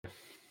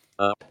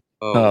Oh,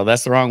 Oh,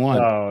 that's the wrong one.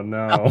 Oh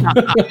no.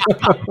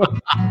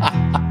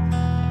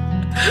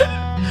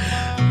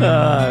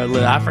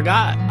 I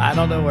forgot. I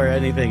don't know where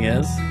anything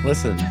is.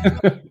 Listen.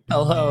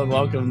 Hello and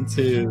welcome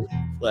to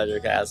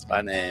PleasureCast.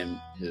 My name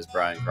is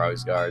Brian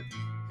Krogsgaard.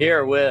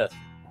 Here with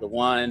the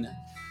one,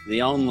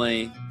 the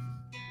only,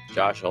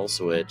 Josh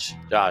Olszewicz.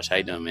 Josh, how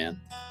you doing, man?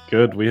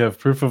 Good. We have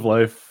proof of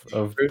life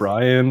of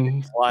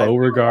Brian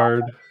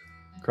Beauregard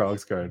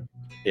Krogsgaard.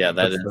 Yeah,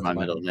 that's my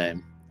middle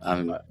name.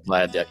 I'm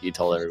glad that you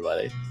told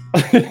everybody.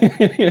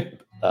 You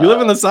live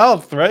in the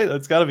South, right?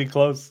 That's got to be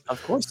close.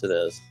 Of course it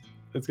is.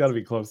 It's got to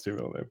be close to your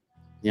middle name.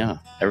 Yeah,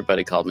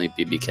 everybody called me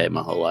BBK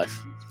my whole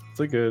life.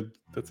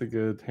 That's a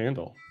good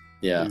handle.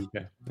 Yeah.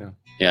 BBK.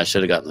 Yeah, I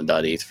should have gotten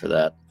the .eth for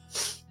that.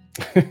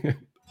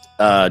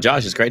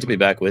 Josh, it's great to be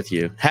back with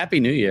you. Happy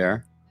New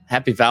Year.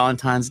 Happy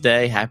Valentine's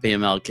Day. Happy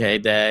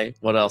MLK Day.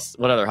 What else?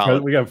 What other holiday?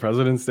 We got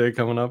President's Day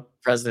coming up.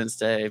 President's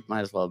Day.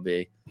 Might as well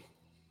be.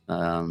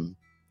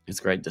 It's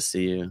great to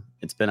see you.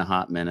 It's been a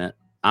hot minute.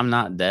 I'm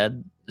not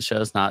dead. The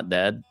show's not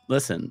dead.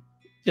 Listen,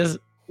 just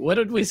what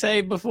did we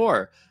say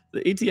before? The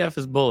ETF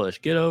is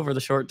bullish. Get over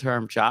the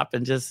short-term chop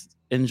and just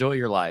enjoy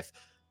your life.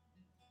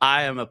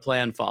 I am a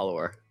plan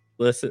follower.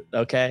 Listen,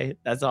 okay?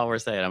 That's all we're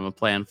saying. I'm a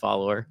plan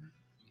follower.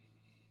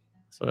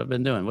 That's what I've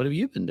been doing. What have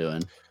you been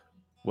doing?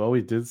 Well,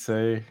 we did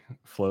say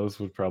flows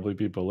would probably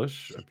be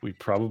bullish. We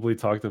probably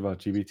talked about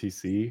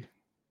GBTC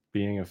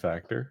being a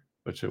factor,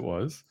 which it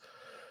was.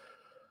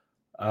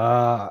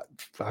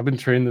 I've been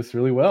trading this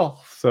really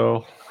well,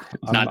 so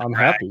I'm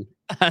happy.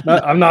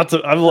 I'm not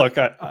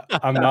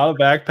a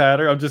back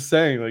patter. I'm just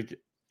saying, like,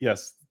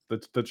 yes,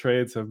 the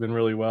trades have been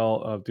really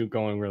well,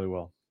 going really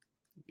well.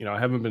 You know, I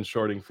haven't been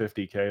shorting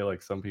 50K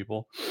like some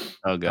people.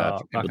 Oh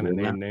god, I'm not going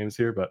to name names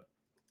here, but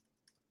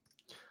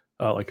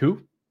like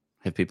who?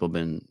 Have people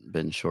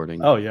been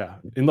shorting? Oh yeah,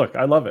 and look,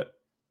 I love it.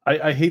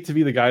 I hate to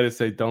be the guy to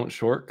say don't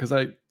short because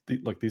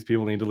look, these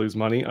people need to lose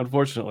money.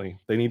 Unfortunately,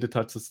 they need to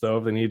touch the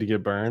stove. They need to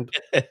get burned.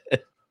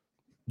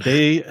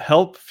 They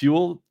help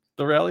fuel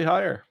the rally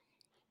higher.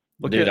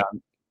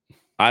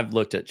 I've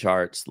looked at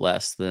charts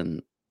less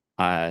than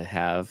I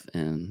have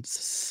in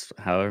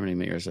however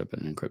many years I've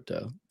been in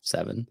crypto.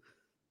 7.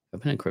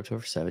 I've been in crypto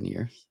for 7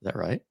 years. Is that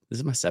right? This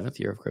is my 7th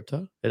year of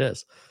crypto. It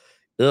is.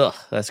 Ugh,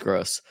 that's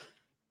gross.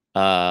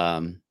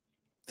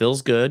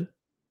 Feels good.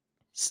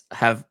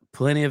 Have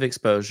plenty of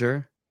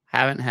exposure.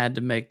 Haven't had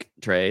to make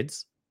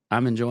trades.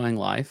 I'm enjoying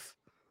life.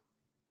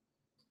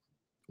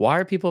 Why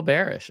are people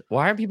bearish?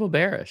 Well,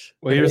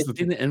 here's the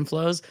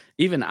inflows.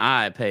 Even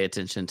I pay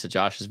attention to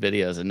Josh's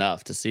videos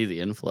enough to see the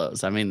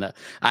inflows. I mean,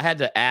 I had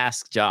to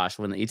ask Josh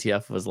when the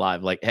ETF was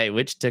live, like, hey,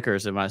 which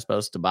tickers am I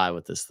supposed to buy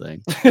with this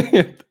thing?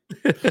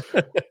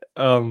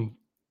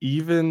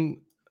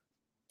 Even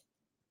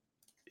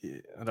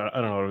I don't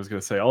know what I was going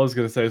to say. All I was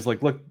going to say is,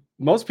 like, look,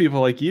 most people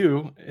like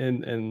you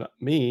and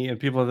me and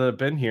people that have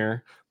been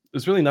here,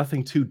 there's really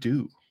nothing to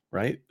do,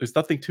 right? There's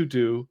nothing to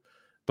do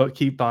but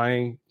keep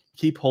buying,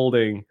 keep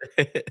holding.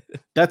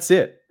 That's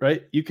it,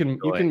 right? You can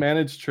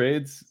manage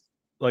trades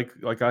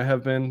like I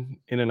have been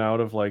in and out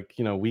of, like,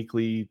 you know,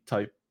 weekly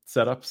type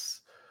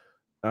setups.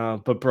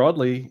 But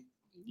broadly,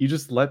 you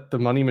just let the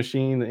money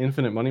machine, the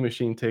infinite money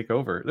machine, take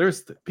over.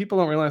 People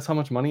don't realize how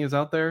much money is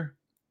out there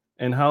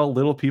and how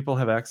little people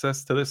have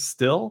access to this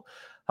still.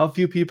 How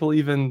few people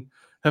even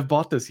have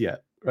bought this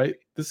yet, right?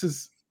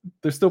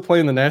 They're still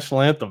playing the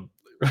national anthem.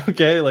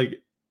 Okay,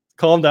 like,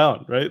 calm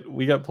down, right?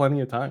 We got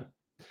plenty of time.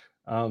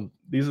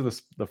 These are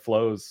the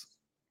flows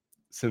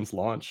since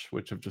launch,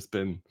 which have just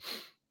been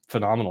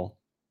phenomenal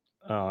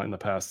in the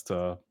past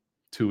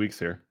 2 weeks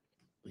here.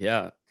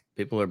 Yeah,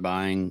 people are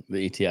buying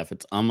the ETF.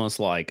 It's almost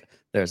like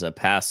there's a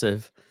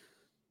passive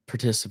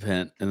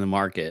participant in the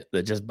market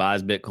that just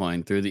buys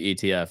Bitcoin through the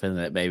ETF, and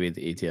that maybe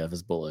the ETF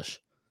is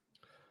bullish.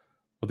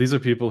 Well, these are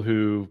people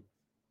who,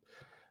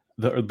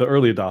 the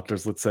early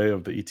adopters, let's say,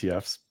 of the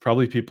ETFs,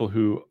 probably people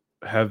who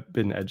have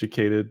been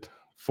educated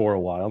for a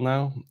while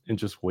now and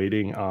just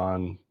waiting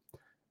on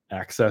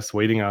access,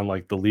 waiting on,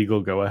 like, the legal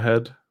go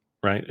ahead,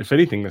 right? If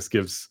anything, this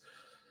gives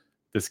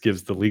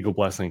the legal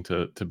blessing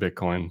to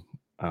Bitcoin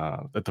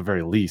at the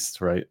very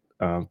least, right?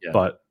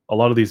 But a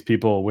lot of these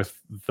people with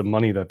the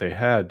money that they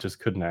had just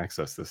couldn't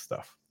access this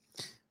stuff.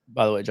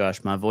 By the way,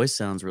 Josh, my voice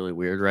sounds really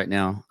weird right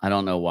now. I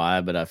don't know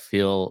why, but I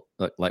feel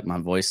like my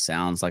voice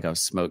sounds like I've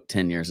smoked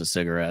 10 years of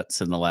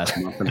cigarettes in the last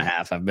month and a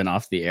half. I've been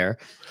off the air,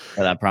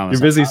 but I promise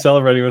you're busy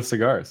celebrating with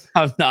cigars.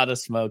 I'm not a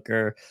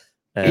smoker,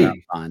 and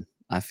I'm fine.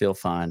 I feel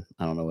fine.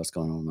 I don't know what's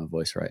going on with my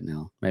voice right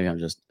now. Maybe I'm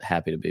just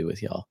happy to be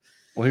with y'all.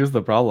 Well, here's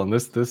the problem.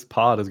 This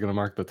pod is going to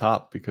mark the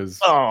top because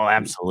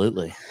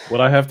absolutely.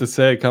 What I have to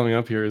say coming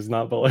up here is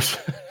not bullish.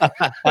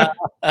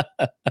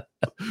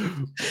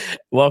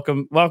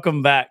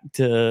 Welcome back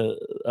to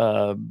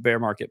Bear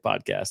Market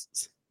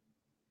Podcasts.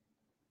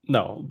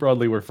 No,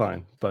 broadly we're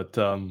fine, but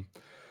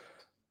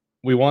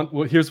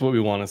here's what we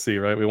want to see,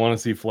 right? We want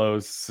to see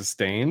flows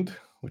sustained,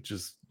 which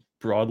is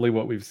broadly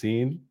what we've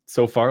seen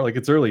so far. Like,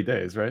 it's early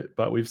days, right?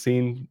 But we've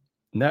seen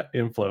net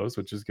inflows,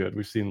 which is good.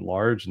 We've seen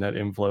large net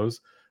inflows,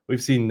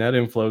 We've seen net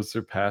inflows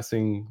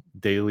surpassing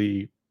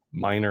daily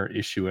miner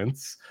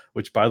issuance,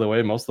 which, by the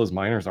way, most of those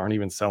miners aren't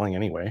even selling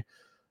anyway.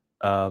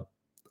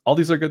 All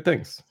these are good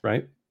things,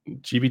 right?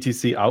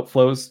 GBTC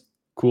outflows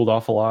cooled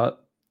off a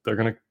lot. They're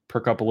going to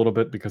perk up a little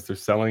bit because they're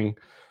selling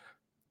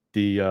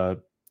the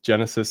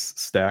Genesis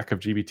stack of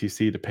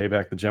GBTC to pay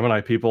back the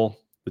Gemini people.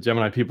 The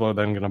Gemini people are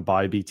then going to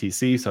buy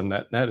BTC. So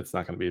net, it's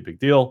not going to be a big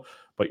deal,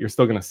 but you're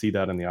still going to see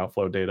that in the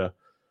outflow data.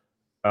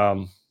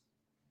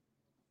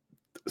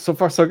 So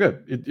far, so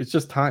good. It's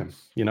just time,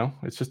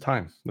 it's just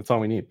time. That's all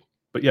we need.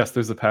 But yes,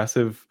 there's a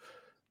passive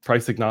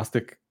price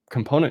agnostic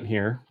component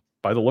here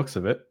by the looks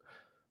of it.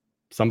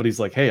 Somebody's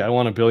like, hey, I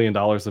want $1 billion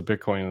of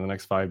Bitcoin in the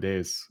next 5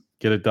 days.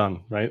 Get it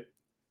done, right?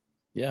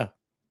 Yeah.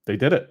 They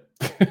did it.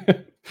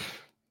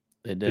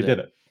 They did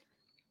it.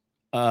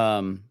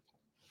 I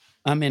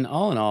mean,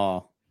 all in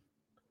all,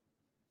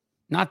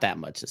 not that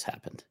much has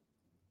happened.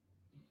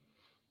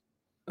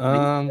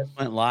 It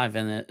went live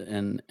in it,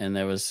 and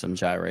there was some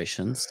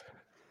gyrations.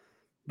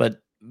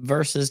 But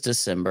versus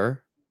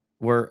December,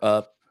 we're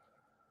up,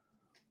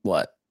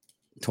 what,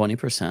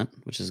 20%,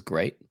 which is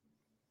great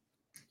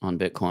on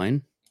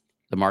Bitcoin.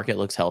 The market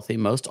looks healthy.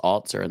 Most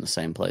alts are in the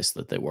same place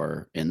that they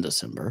were in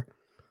December.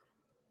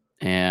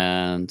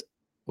 And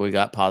we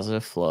got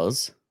positive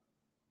flows.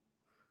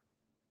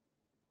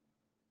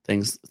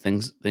 Things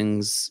have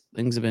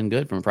been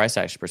good from a price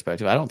action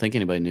perspective. I don't think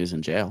anybody new's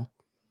in jail.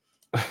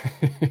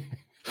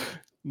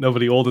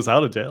 Nobody old is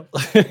out of jail.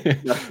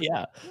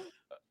 Yeah.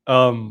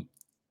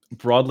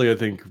 Broadly, I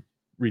think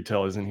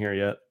retail isn't here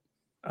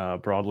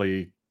yet.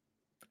 Broadly,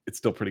 it's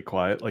still pretty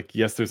quiet. Like,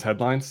 yes, there's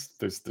headlines.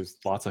 There's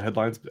lots of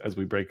headlines as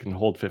we break and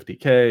hold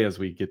 50K, as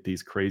we get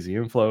these crazy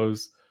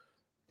inflows.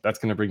 That's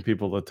going to bring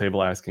people to the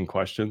table asking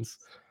questions.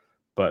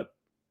 But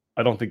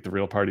I don't think the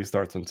real party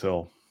starts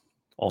until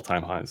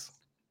all-time highs.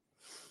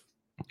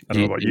 I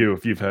don't know about you,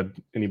 if you've had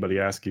anybody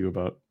ask you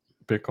about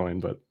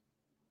Bitcoin, but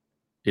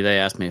they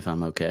ask me if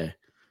I'm okay.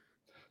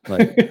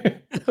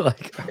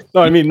 Like,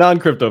 no, I mean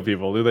non-crypto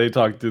people. Do they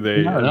talk? Do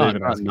they? No,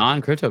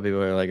 non-crypto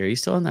people are like, "Are you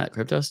still in that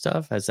crypto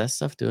stuff? Is that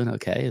stuff doing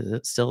okay? Is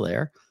it still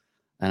there?"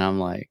 And I'm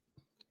like,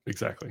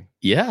 "Exactly.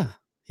 Yeah,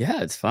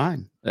 it's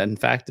fine. In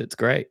fact, it's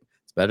great.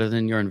 It's better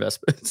than your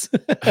investments."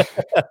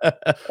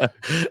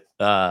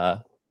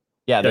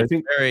 There's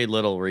very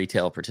little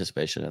retail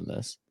participation in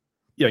this.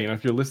 Yeah,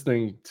 if you're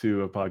listening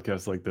to a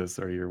podcast like this,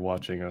 or you're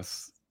watching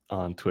us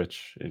on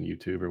Twitch and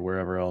YouTube or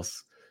wherever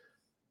else,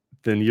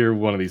 then you're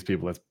one of these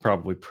people that's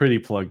probably pretty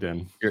plugged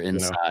in. You're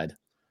inside.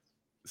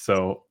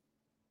 So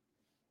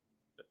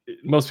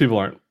most people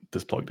aren't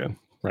this plugged in,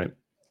 right?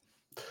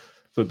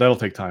 So that'll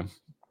take time.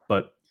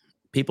 But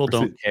people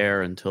don't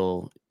care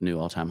until new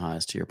all-time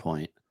highs, to your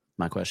point.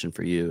 My question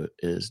for you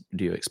is,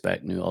 do you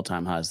expect new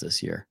all-time highs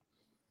this year?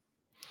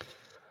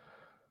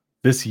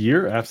 This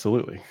year?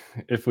 Absolutely.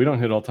 If we don't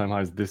hit all-time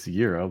highs this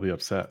year, I'll be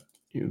upset.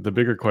 The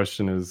bigger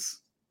question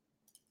is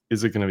it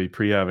going to be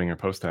pre-halving or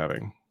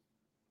post-halving?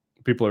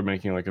 People are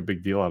making like a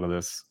big deal out of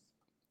this.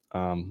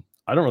 I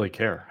don't really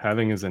care.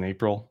 Halving is in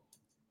April,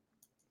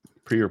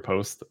 pre or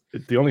post.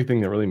 The only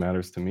thing that really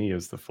matters to me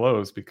is the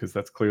flows, because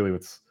that's clearly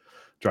what's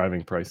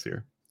driving price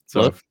here.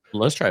 So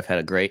Lowstrife had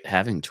a great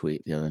halving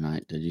tweet the other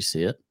night. Did you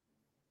see it?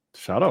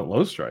 Shout out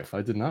Lowstrife.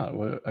 I did not.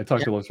 I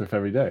talk to Lowstrife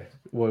every day.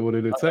 What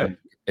did it say?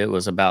 It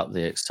was about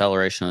the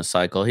acceleration of the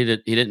cycle. He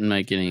didn't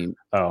make any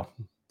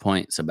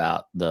points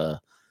about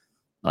the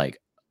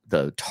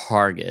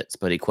targets,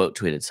 but he quote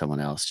tweeted someone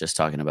else just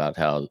talking about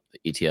how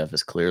the ETF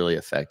is clearly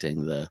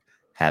affecting the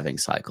halving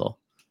cycle.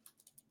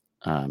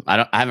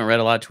 I haven't read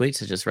a lot of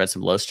tweets. I just read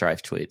some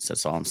Lowstrife tweets.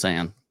 That's all I'm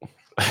saying.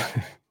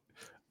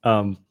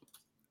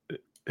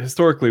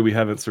 Historically, we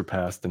haven't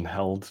surpassed and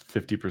held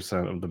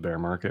 50% of the bear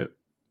market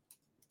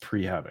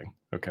pre-halving.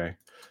 Okay.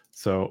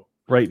 So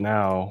right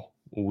now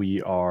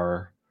we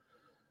are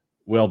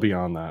well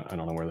beyond that. I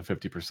don't know where the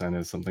 50%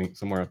 is,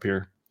 somewhere up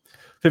here.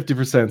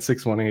 50%,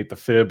 618, the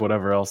fib,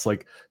 whatever else.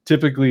 Like,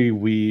 typically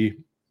we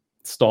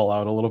stall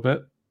out a little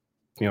bit.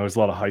 There's a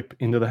lot of hype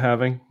into the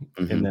halving,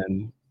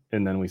 and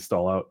then we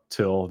stall out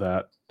till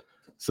that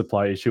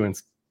supply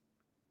issuance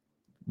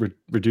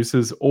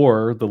reduces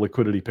or the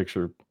liquidity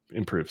picture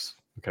improves.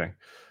 Okay,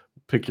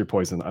 pick your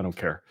poison. I don't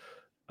care.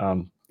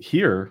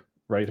 Here,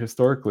 right,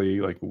 historically,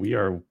 like, we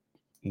are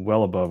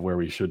well above where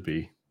we should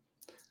be.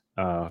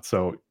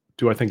 So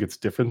do I think it's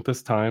different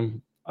this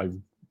time? I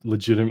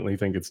legitimately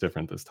think it's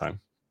different this time.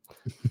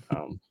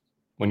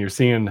 When you're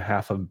seeing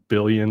 500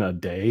 million a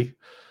day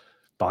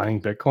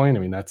buying Bitcoin, I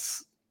mean,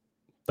 that's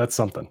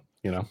something,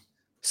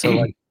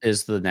 So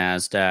is the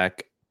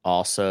NASDAQ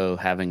also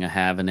having a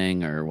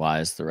halvening, or why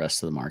is the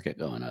rest of the market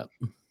going up?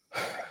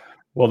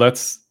 Well,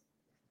 that's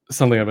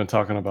something I've been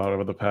talking about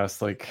over the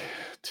past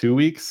 2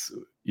 weeks.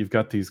 You've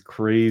got these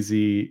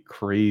crazy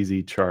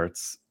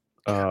charts,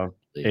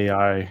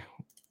 AI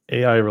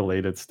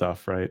related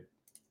stuff, right?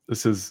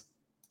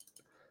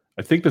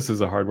 I think this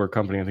is a hardware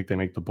company. I think they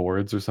make the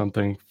boards or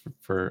something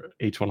for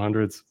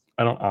H100s.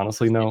 I don't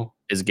honestly know.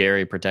 Is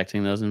Gary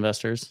protecting those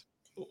investors?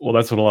 Well,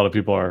 that's what a lot of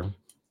people are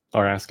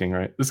asking,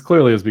 right? This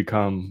clearly has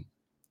become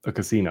a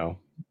casino.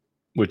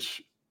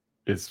 which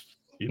is,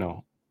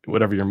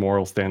 whatever your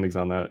moral standings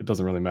on that, it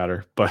doesn't really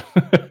matter. But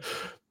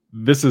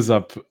this is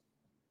up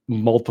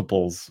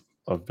multiples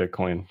of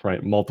Bitcoin,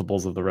 right?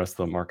 Multiples of the rest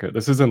of the market.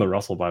 This is in the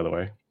Russell, by the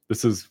way.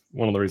 This is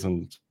one of the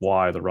reasons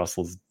why the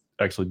Russell's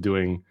actually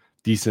doing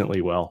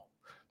decently well,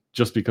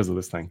 just because of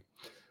this thing.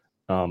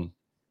 So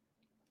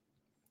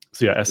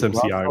yeah,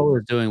 SMCI. Russell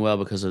is doing well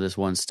because of this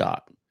one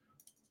stock.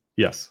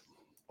 Yes.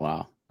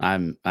 Wow.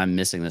 I'm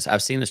missing this.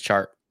 I've seen this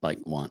chart like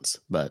once,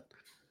 but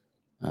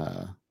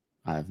I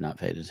have not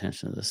paid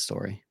attention to this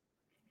story.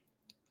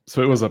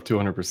 So it was up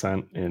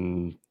 200%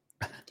 in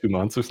 2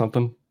 months or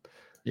something.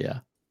 Yeah.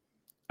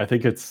 I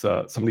think it's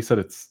somebody said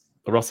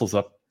the Russell's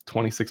up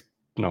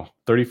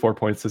 34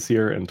 points this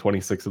year, and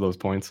 26 of those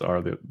points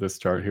are this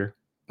chart here.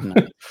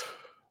 Nice.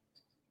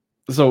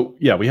 So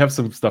yeah, we have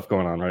some stuff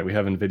going on, right? We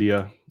have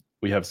NVIDIA,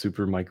 we have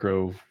super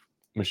micro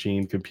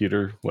machine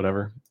computer,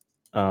 whatever.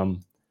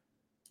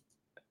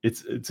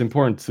 It's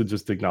important to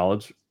just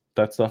acknowledge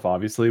that stuff,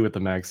 obviously, with the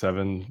Mag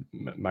 7,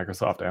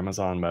 Microsoft,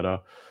 Amazon,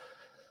 Meta.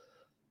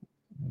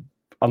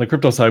 On the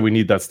crypto side, we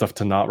need that stuff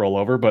to not roll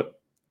over, but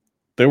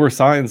there were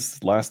signs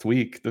this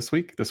week,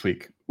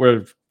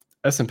 where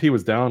S&P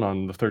was down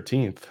on the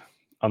 13th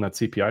on that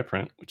CPI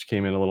print, which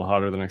came in a little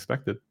hotter than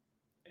expected.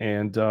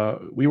 And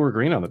we were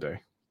green on the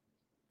day.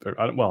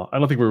 I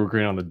don't think we were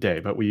green on the day,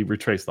 but we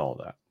retraced all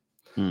of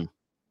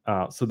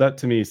that. So that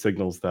to me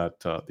signals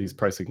that these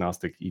price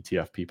agnostic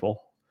ETF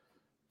people,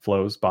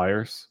 flows,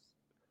 buyers,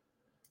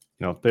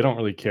 they don't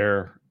really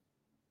care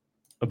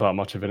about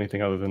much of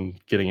anything other than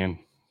getting in.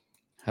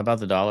 How about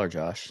the dollar,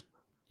 Josh?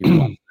 You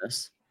want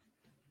this?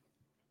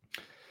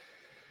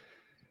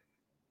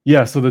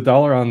 Yeah, so the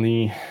dollar on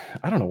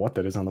I don't know what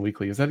that is on the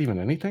weekly. Is that even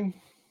anything?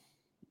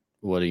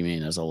 What do you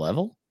mean, as a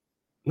level?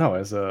 No,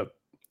 as a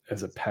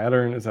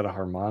pattern. Is that a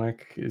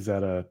harmonic? Is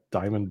that a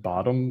diamond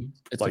bottom?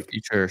 It's like a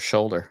future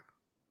shoulder.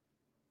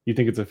 You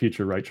think it's a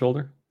future right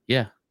shoulder?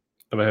 Yeah.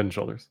 Of a Head and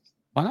Shoulders.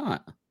 Why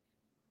not?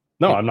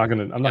 No, I'm not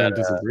gonna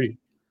disagree.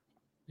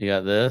 You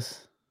got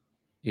this,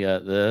 you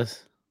got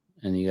this,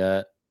 and you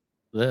got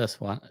this.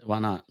 Why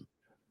not?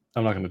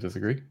 I'm not gonna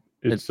disagree.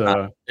 It's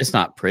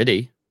not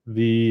pretty.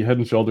 The Head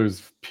and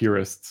Shoulders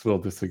purists will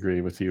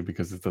disagree with you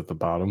because it's at the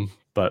bottom,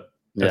 but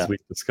as we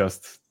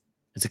discussed,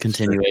 it's a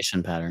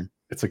continuation pattern.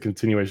 It's a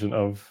continuation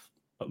of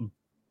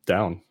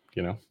down,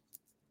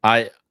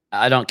 I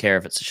don't care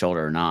if it's a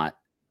shoulder or not.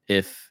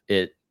 If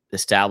it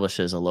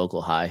establishes a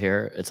local high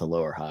here, it's a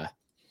lower high.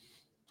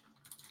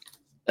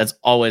 That's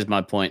always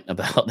my point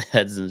about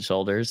Heads and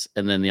Shoulders.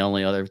 And then the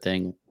only other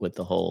thing with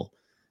the whole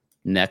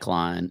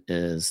neckline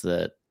is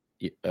that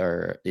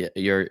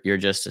you're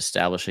just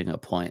establishing a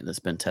point that's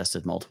been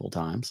tested multiple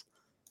times.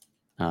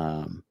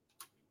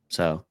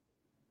 So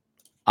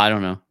I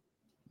don't know.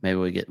 Maybe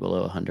we get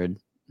below 100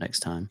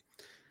 next time.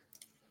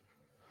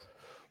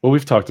 Well,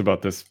 we've talked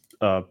about this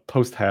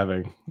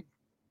post-halving,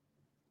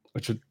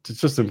 which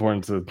it's just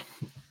important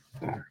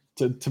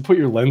to put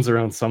your lens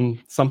around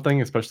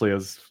something, especially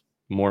as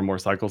more and more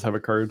cycles have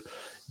occurred.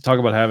 Talk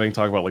about halving,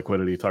 talk about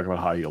liquidity, talk about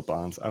high yield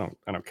bonds. I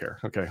don't care.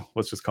 Okay,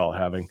 let's just call it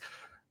halving.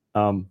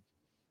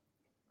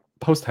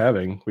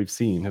 Post-halving, we've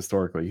seen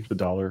historically the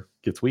dollar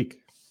gets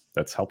weak.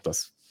 That's helped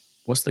us.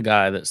 What's the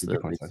guy that's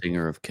the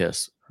singer of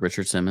Kiss?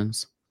 Richard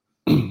Simmons?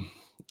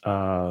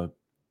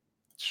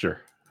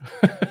 Sure.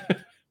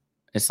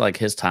 It's like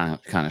his kind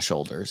of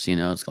shoulders,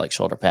 it's like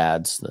shoulder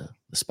pads, the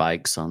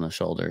spikes on the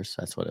shoulders.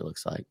 That's what it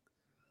looks like.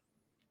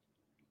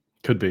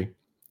 Could be.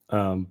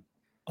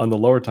 On the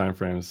lower time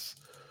frames,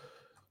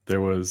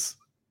 there was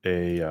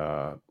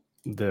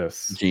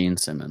this Gene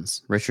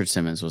Simmons. Richard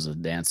Simmons was a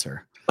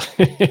dancer.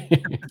 Hey,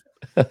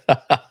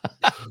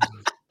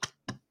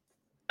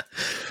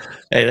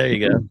 there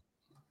you go.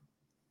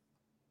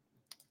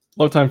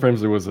 Low time frames,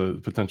 there was a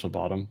potential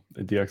bottom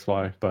at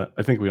DXY, but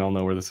I think we all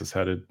know where this is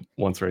headed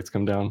once rates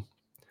come down,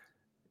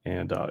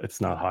 and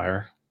it's not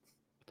higher.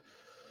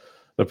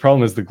 The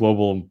problem is the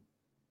global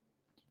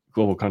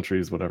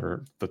countries,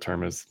 whatever the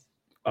term is,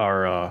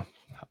 are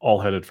all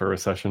headed for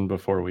recession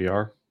before we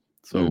are.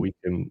 So we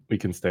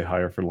can stay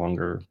higher for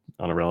longer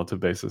on a relative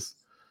basis.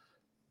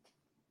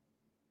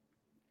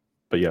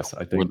 But yes,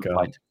 I think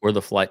we're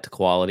the flight to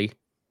quality.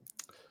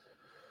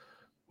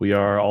 We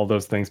are all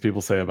those things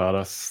people say about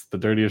us: the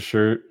dirtiest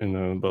shirt in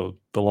the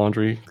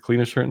laundry, the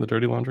cleanest shirt in the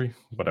dirty laundry,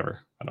 whatever.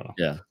 I don't know.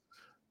 Yeah.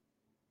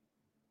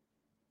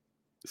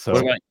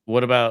 So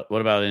what about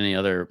any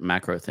other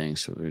macro things?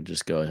 Should we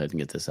just go ahead and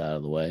get this out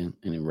of the way?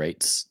 Any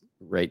rates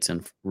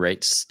and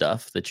rate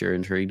stuff that you're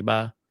intrigued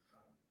by?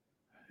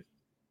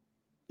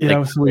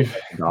 Yeah, so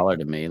dollar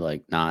to me,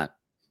 like not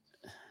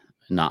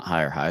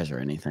higher highs or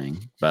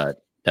anything,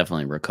 but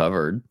definitely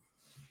recovered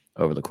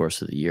over the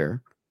course of the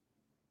year.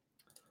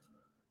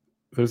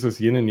 There's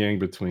this yin and yang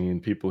between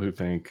people who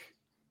think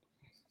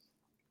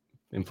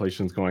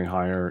inflation's going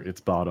higher,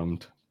 it's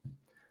bottomed.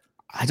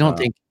 I don't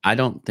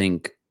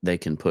think they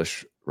can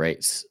push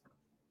rates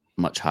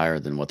much higher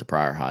than what the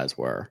prior highs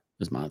were.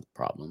 Is my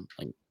problem.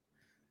 Like,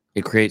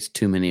 it creates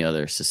too many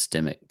other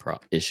systemic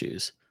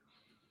issues.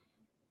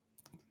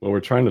 Well, we're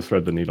trying to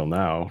thread the needle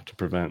now to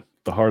prevent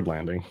the hard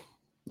landing.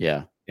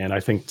 Yeah. And I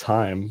think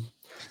time, Look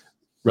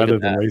rather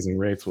at than that. raising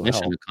rates, will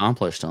Mission help.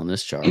 accomplished on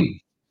this chart.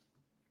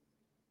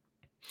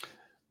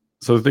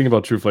 So the thing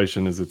about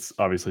Trueflation is it's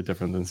obviously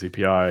different than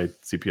CPI.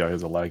 CPI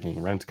has a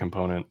lagging rent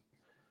component.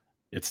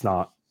 It's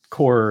not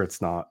core.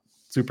 It's not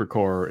super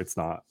core. It's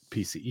not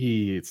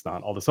PCE. It's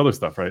not all this other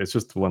stuff, right? It's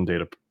just one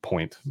data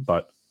point,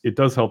 but it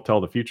does help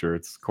tell the future.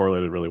 It's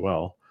correlated really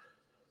well.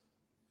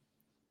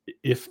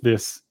 If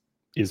this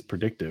is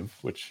predictive,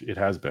 which it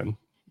has been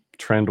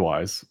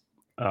trend-wise,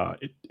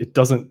 it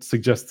doesn't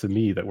suggest to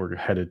me that we're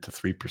headed to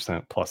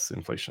 3% plus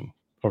inflation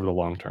over the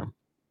long term.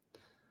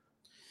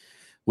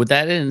 Would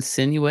that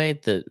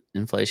insinuate that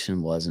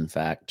inflation was in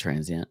fact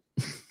transient?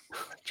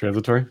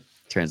 Transitory?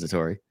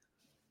 Transitory.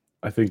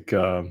 I think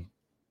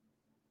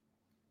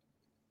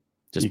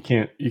Just you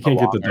can't get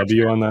the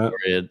W on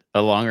that.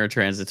 A longer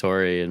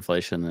transitory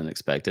inflation than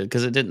expected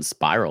because it didn't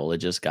spiral. It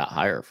just got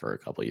higher for a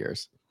couple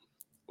years.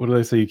 What do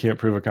they say? You can't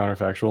prove a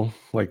counterfactual.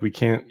 Like we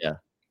can't. Yeah.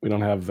 We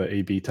don't have the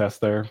A/B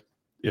test there.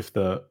 If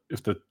the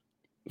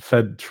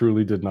Fed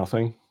truly did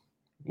nothing,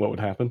 what would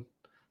happen?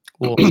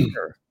 Well,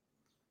 sure.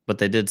 But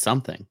they did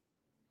something.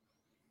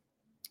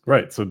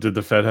 Right. So did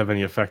the Fed have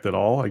any effect at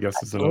all? I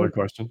guess is another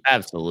question.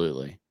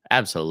 Absolutely.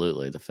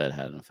 Absolutely. The Fed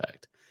had an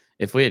effect.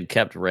 If we had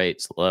kept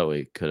rates low,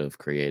 we could have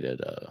created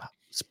a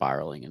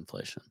spiraling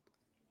inflation.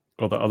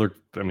 Well, the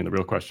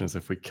real question is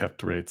if we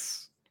kept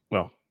rates,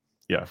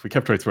 if we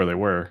kept rates where they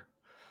were,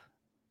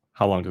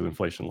 how long does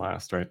inflation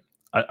last, right?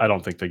 I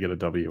don't think they get a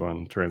W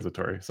on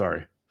transitory.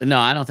 Sorry. No,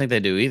 I don't think they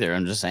do either.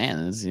 I'm just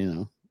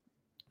saying,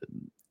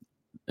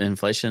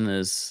 inflation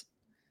is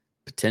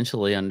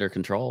potentially under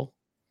control.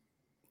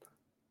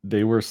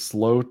 They were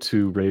slow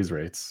to raise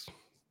rates.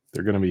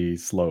 They're going to be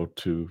slow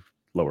to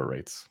lower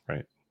rates,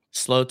 right?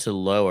 Slow to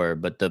lower,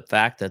 but the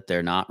fact that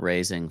they're not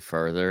raising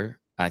further,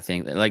 I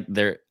think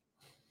that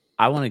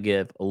I want to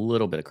give a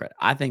little bit of credit.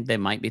 I think they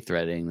might be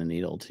threading the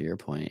needle, to your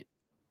point.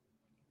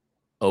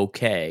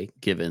 Okay,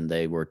 given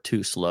they were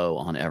too slow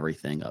on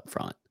everything up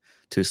front.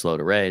 Too slow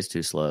to raise,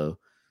 too slow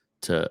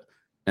to,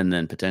 and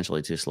then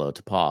potentially too slow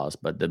to pause.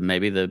 But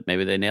maybe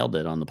they nailed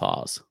it on the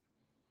pause.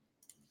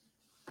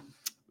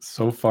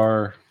 So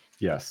far,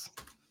 yes.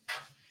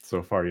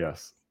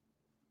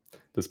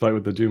 Despite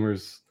what the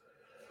doomers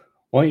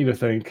want you to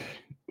think,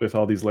 with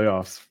all these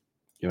layoffs,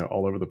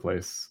 all over the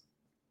place,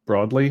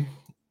 broadly,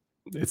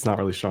 it's not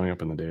really showing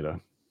up in the data.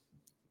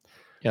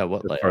 Yeah,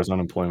 what as far as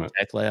unemployment?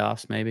 Tech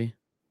layoffs, maybe.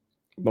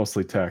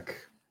 Mostly tech.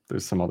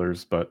 There's some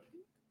others, but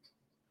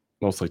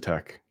mostly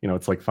tech.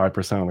 It's like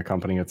 5% of the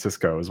company at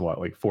Cisco is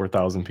like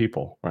 4,000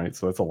 people, right?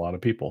 So that's a lot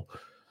of people.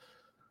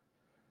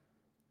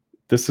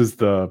 This is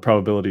the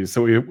probability.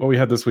 So what we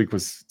had this week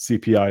was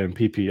CPI and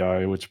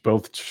PPI, which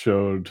both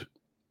showed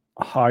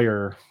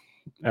higher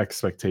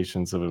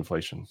expectations of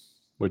inflation,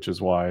 which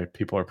is why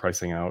people are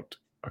pricing out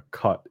a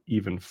cut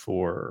even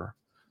for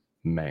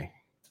May.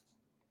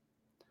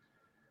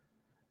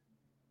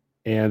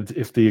 And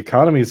if the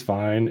economy is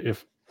fine,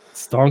 if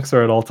stonks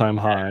are at all-time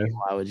high,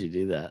 why would you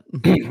do that?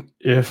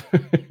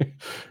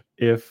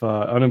 if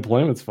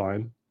unemployment's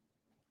fine.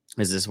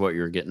 Is this what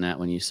you're getting at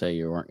when you say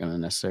you weren't going to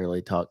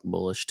necessarily talk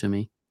bullish to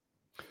me?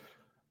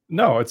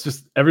 No, it's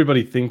just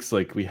everybody thinks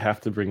like we have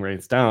to bring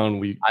rates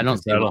down. I don't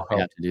see why we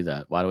have to do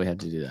that. Why do we have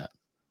to do that?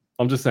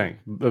 I'm just saying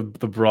the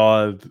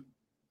broad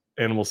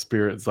animal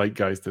spirit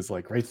zeitgeist is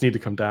like rates need to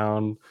come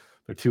down.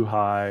 They're too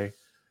high.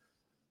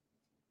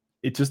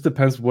 It just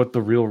depends what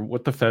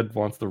the Fed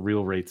wants the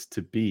real rates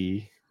to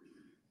be,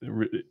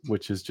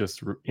 which is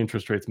just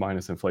interest rates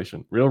minus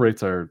inflation. Real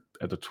rates are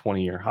at a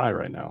 20-year high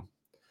right now.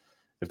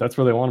 If that's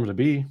where they want them to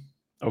be,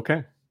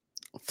 okay.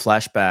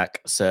 Flashback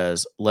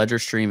says Ledger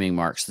streaming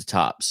marks the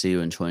top. See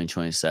you in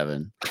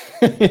 2027.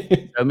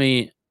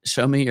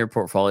 Show me your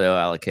portfolio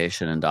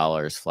allocation in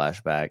dollars.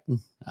 Flashback.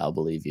 I'll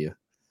believe you.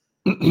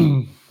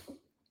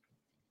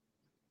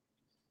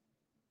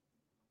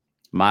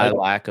 My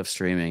lack of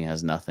streaming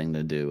has nothing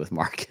to do with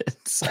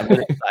markets. I've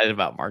been excited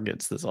about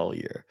markets this whole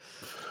year.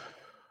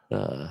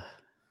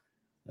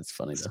 That's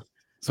funny though.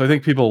 So I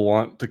think people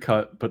want to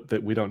cut, but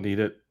that we don't need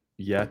it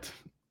yet.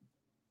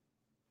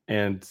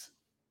 And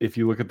if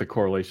you look at the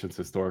correlations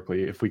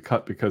historically, if we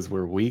cut because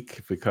we're weak,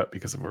 if we cut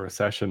because of a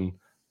recession,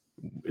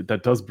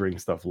 that does bring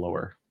stuff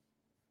lower.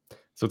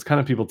 So it's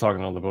kind of people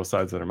talking on both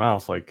sides of their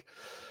mouth. Like,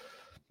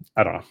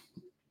 I don't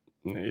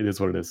know. It is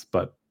what it is.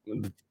 But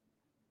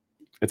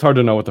it's hard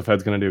to know what the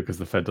Fed's going to do because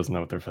the Fed doesn't know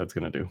what their Fed's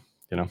going to do.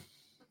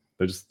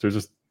 They're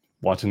just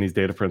watching these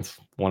data prints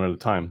one at a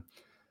time.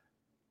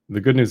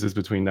 The good news is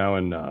between now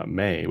and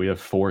May, we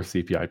have 4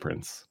 CPI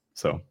prints.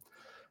 So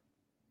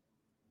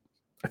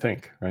I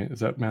think, right? Is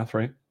that math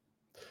right?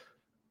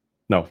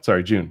 No,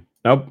 sorry, June.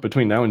 Now,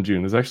 between now and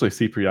June, there's actually a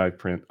CPI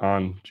print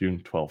on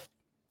June 12th,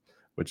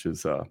 which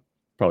is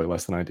probably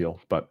less than ideal.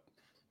 But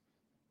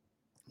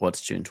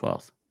what's June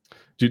 12th?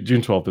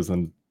 June 12th is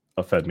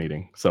a Fed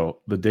meeting. So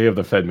the day of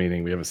the Fed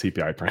meeting, we have a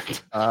CPI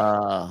print.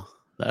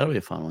 That'll be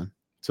a fun one.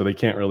 So they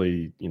can't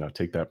really,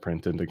 take that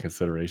print into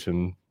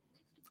consideration.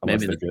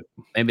 unless Maybe they get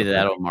maybe prepared.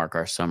 that'll mark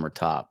our summer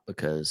top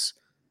because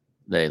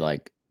they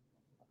like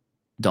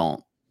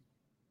don't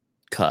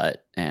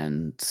cut,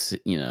 and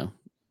the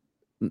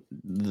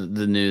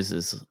news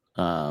is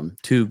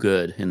too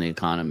good in the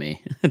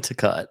economy to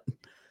cut,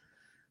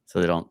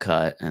 so they don't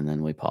cut, and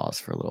then we pause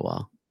for a little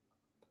while.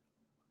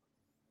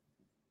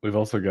 We've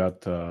also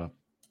got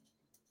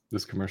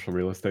this commercial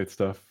real estate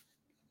stuff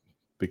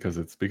because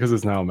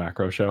it's now a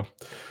macro show.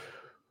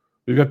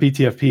 We've got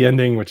BTFP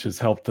ending, which has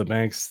helped the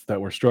banks that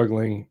were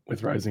struggling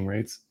with rising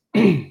rates.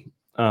 And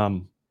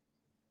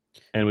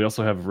we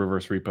also have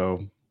reverse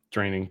repo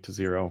draining to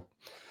zero.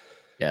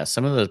 Yeah,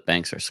 some of those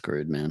banks are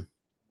screwed, man.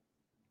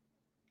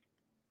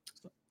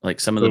 Like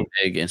some of the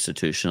big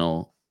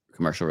institutional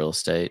commercial real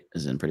estate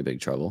is in pretty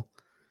big trouble.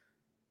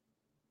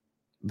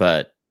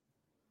 But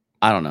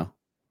I don't know.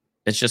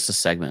 It's just a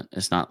segment.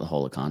 It's not the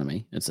whole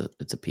economy. It's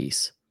a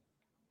piece.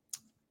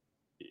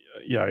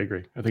 Yeah, I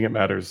agree. I think it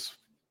matters.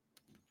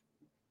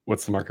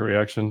 What's the market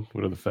reaction?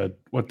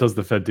 What does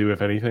the Fed do,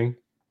 if anything?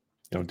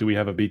 Do we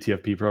have a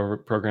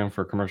BTFP program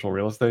for commercial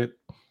real estate?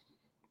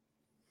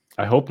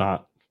 I hope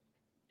not.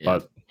 Yeah.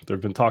 But there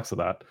have been talks of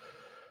that.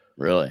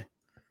 Really?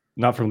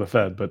 Not from the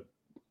Fed, but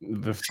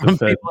the Fed.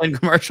 People in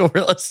commercial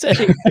real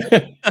estate.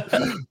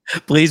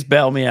 Please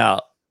bail me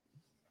out.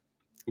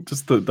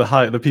 Just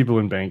the people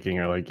in banking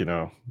are like,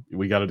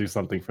 we got to do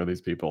something for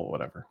these people,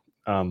 whatever.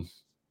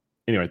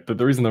 Anyway,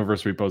 the reason the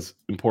reverse repo is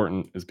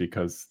important is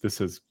because this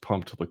has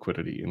pumped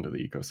liquidity into the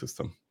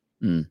ecosystem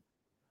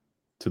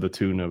to the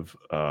tune of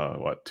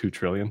 $2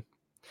 trillion.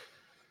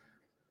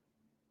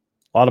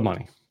 A lot of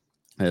money.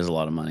 It is a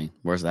lot of money.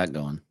 Where's that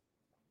going?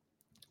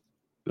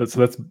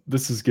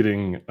 This is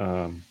getting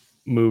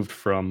moved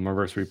from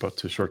reverse repo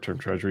to short-term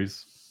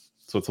treasuries.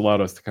 So it's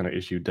allowed us to kind of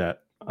issue debt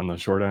on the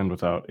short end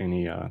without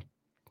any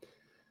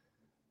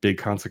big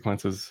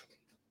consequences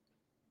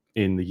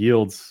in the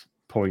yields,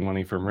 pulling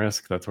money from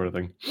risk, that sort of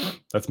thing.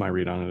 That's my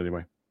read on it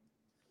anyway.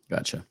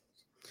 Gotcha.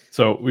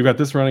 So we've got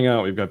this running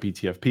out. We've got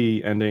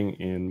BTFP ending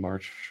in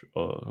March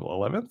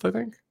 11th, I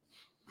think.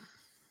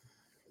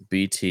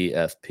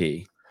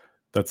 BTFP.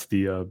 That's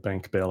the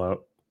bank bailout.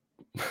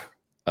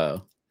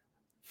 Oh.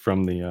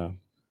 From the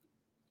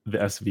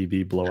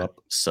SVB blow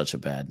up. Such a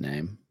bad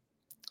name.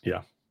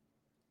 Yeah.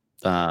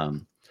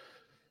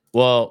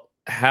 Well,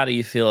 how do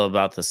you feel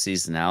about the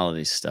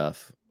seasonality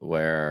stuff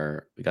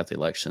where we got the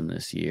election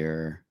this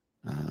year?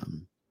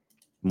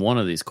 One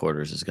of these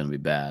quarters is going to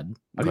be bad.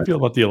 How do you feel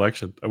about the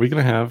election?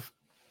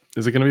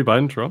 Is it going to be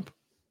Biden Trump?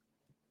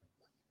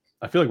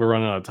 I feel like we're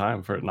running out of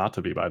time for it not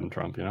to be Biden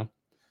Trump,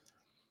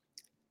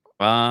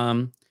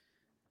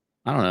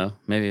 I don't know.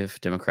 Maybe if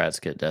Democrats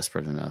get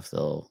desperate enough,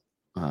 they'll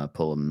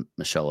pull a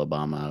Michelle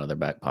Obama out of their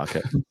back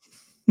pocket.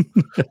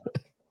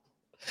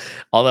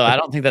 Although I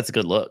don't think that's a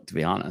good look, to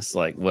be honest.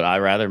 Like, would I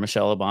rather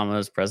Michelle Obama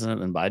as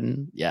president than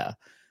Biden? Yeah.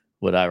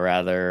 Would I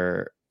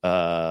rather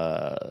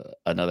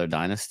another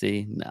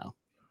dynasty? No.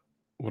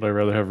 Would I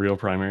rather have real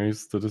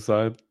primaries to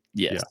decide?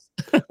 Yes.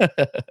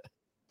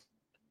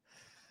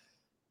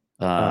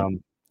 Yeah.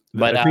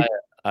 But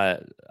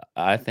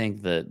I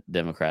think that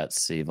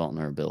Democrats see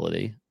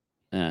vulnerability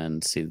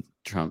and see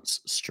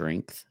Trump's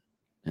strength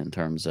in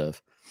terms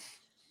of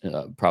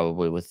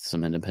probably with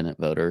some independent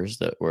voters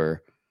that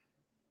were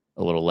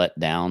a little let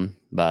down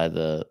by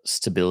the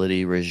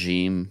stability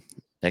regime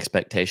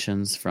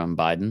expectations from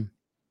Biden.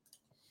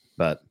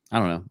 But I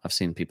don't know. I've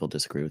seen people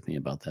disagree with me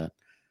about that.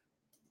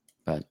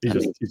 But he's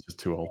just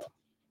too old.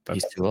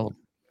 He's too old.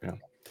 Yeah.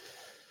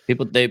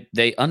 People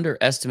they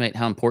underestimate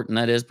how important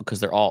that is because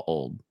they're all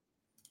old.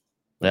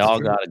 They all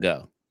got to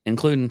go,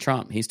 including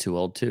Trump. He's too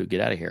old too.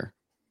 Get out of here.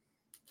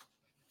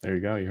 There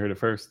you go. You heard it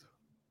first.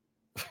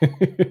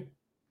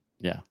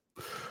 Yeah.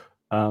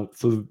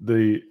 So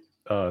the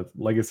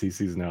legacy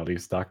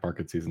seasonality, stock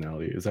market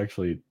seasonality, is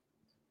actually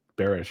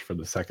bearish for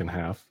the second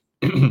half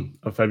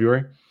of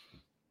February.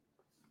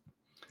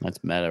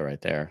 That's meta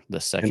right there. The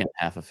second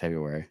half of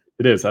February.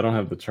 It is. I don't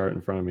have the chart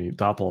in front of me.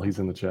 Doppel, he's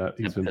in the chat.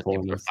 He's been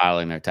pulling this.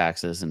 Filing their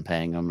taxes and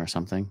paying them or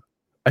something.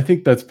 I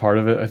think that's part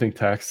of it. I think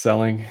tax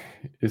selling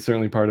is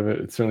certainly part of it.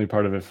 It's certainly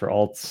part of it for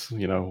alts.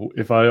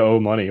 If I owe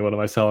money, what am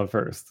I selling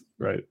first?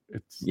 Right.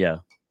 It's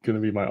going to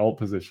be my alt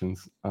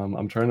positions.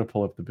 I'm trying to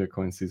pull up the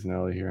Bitcoin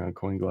seasonality here on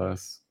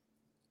CoinGlass.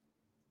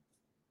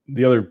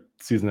 The other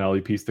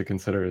seasonality piece to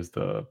consider is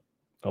the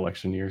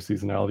election year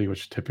seasonality,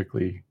 which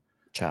typically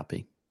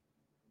choppy.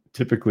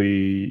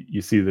 Typically,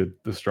 you see the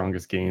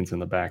strongest gains in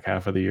the back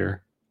half of the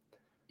year.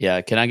 Yeah.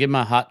 Can I give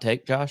my hot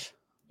take, Josh?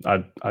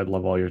 I'd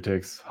love all your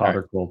takes, hot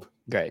or cold.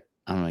 Great.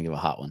 I'm going to give a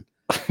hot one.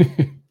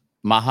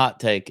 My hot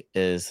take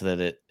is that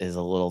it is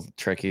a little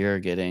trickier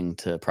getting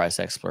to price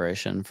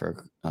exploration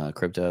for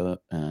crypto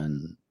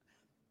and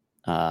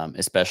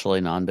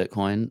especially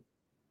non-Bitcoin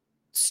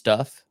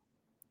stuff.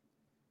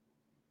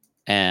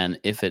 And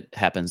if it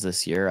happens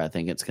this year, I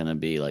think it's going to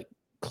be like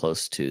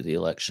close to the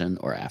election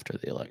or after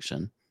the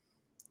election.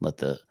 Let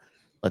the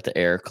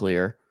air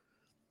clear,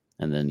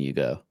 and then you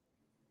go.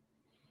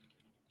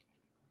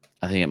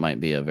 I think it might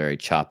be a very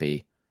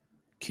choppy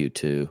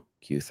Q2,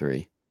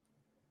 Q3.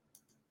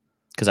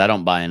 because I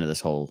don't buy into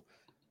this whole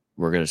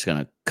we're just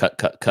going to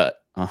cut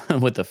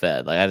with the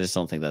Fed. Like I just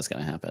don't think that's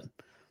going to happen.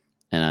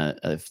 And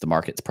if the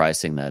market's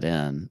pricing that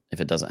in,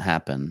 if it doesn't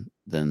happen,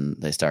 then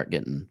they start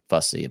getting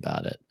fussy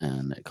about it,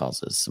 and it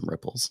causes some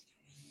ripples.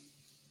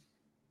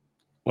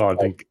 Well, I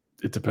think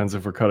it depends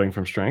if we're cutting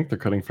from strength or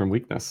cutting from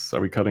weakness.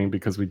 Are we cutting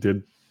because we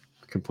did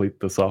complete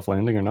the soft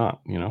landing or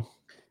not?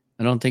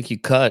 I don't think you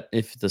cut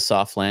if the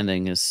soft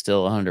landing is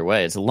still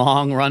underway. It's a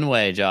long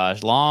runway,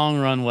 Josh. Long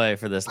runway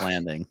for this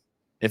landing.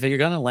 If you're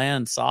going to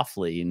land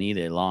softly, you need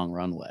a long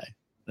runway.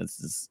 This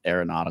is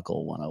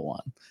aeronautical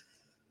 101.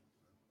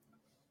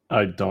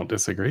 I don't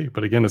disagree.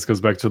 But again, this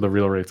goes back to the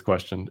real rates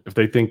question. If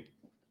they think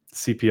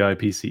CPI,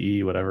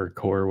 PCE, whatever,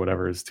 core,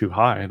 whatever is too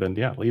high, then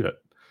yeah, leave it.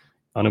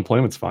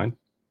 Unemployment's fine.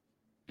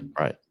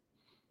 Right.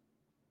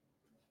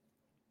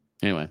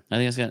 Anyway,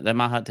 I think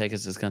my hot take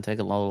is it's going to take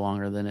a little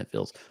longer than it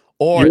feels.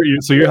 Or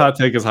so your hot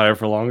take is higher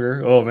for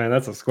longer? Oh man,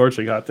 that's a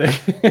scorching hot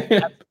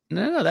take.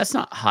 No, that's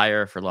not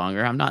higher for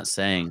longer. I'm not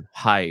saying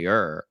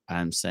higher.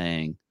 I'm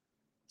saying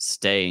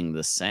staying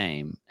the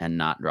same and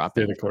not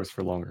dropping. Stay the course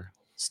for longer.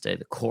 Stay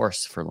the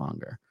course for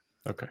longer.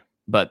 Okay.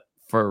 But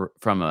from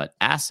an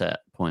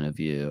asset point of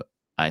view,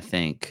 I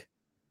think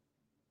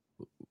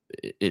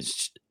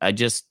I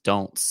just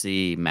don't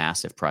see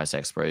massive price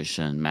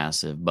exploration,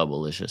 massive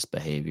bubblicious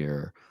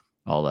behavior,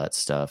 all that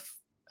stuff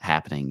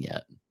happening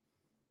yet.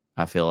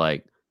 I feel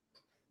like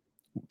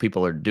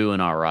people are doing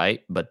all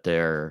right, but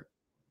they're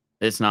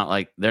not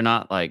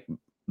like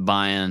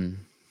buying,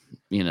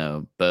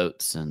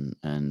 boats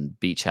and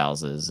beach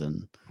houses.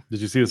 And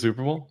did you see the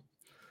Super Bowl?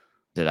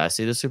 Did I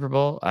see the Super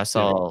Bowl? I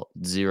saw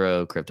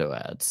 0 crypto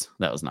ads.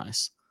 That was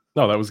nice.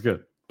 No, that was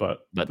good.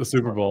 But the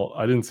Super Bowl,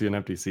 I didn't see an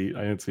empty seat.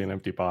 I didn't see an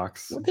empty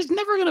box. There's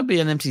never going to be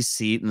an empty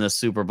seat in the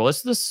Super Bowl.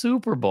 It's the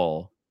Super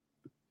Bowl.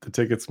 The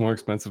ticket's more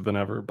expensive than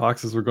ever.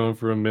 Boxes were going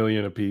for $1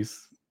 million a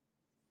piece.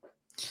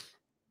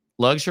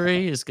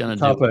 Luxury is going to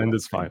do top end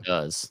is fine. It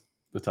does.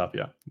 The top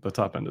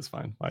end is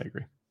fine. I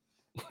agree.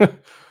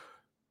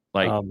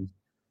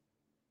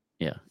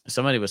 Yeah.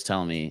 Somebody was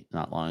telling me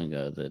not long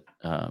ago that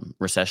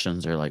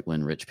recessions are like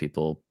when rich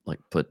people like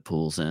put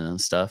pools in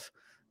and stuff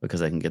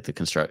because they can get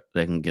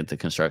the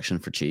construction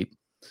for cheap.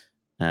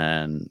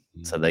 And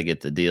so they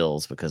get the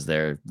deals because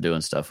they're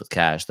doing stuff with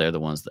cash. They're the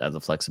ones that have the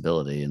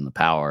flexibility and the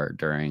power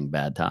during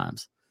bad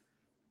times.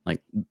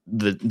 Like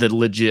the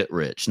legit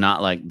rich,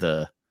 not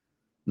the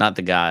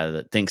guy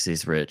that thinks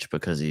he's rich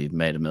because he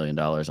made $1 million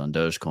on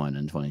Dogecoin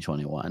in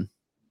 2021.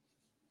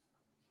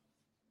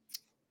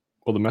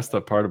 Well, the messed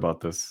up part about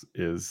this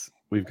is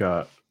we've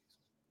got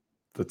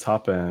the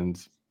top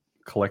end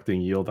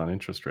collecting yield on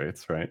interest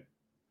rates, right?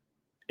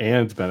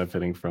 And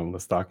benefiting from the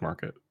stock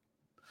market.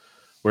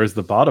 Whereas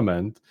the bottom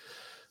end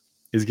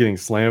is getting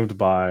slammed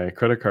by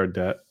credit card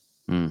debt,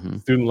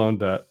 student loan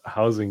debt,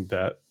 housing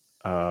debt,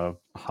 higher...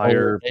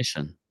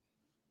 Polarization.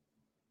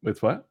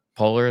 With what?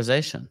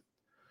 Polarization.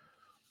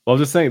 Well, I'm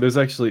just saying there's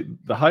actually...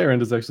 The higher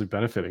end is actually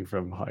benefiting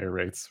from higher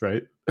rates,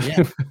 right?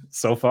 Yeah.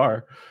 So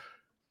far.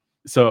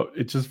 So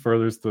it just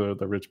furthers the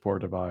rich-poor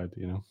divide,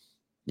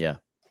 Yeah.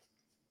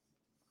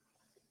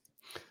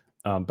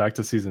 Back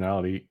to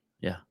seasonality.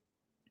 Yeah.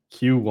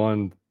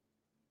 Q1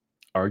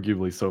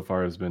 arguably so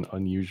far has been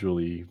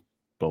unusually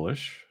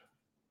bullish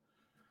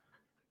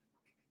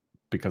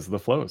because of the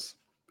flows.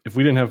 If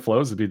we didn't have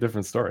flows, it'd be a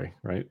different story,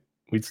 right?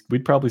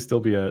 We'd probably still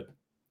be at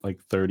like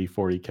 30,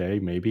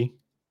 40K, maybe.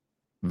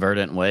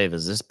 Verdant Wave,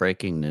 is this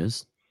breaking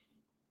news?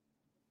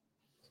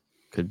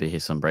 Could be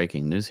some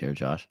breaking news here,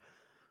 Josh.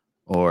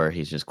 Or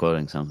he's just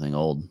quoting something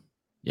old.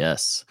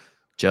 Yes.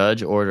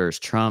 Judge orders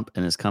Trump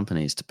and his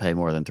companies to pay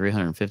more than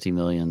 $350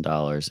 million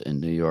in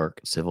New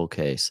York civil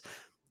case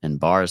and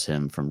bars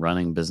him from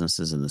running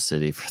businesses in the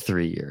city for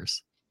 3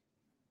 years.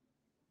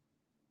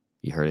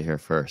 You heard it here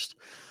first.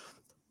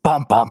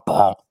 Bum, bum,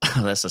 bum.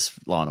 That's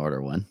a Law and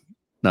Order one.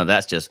 No,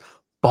 that's just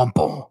bum,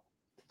 bum.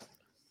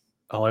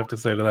 All I have to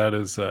say to that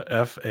is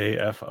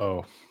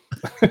FAFO.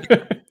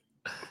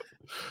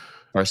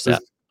 First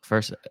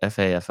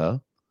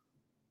FAFO?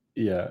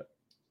 Yeah.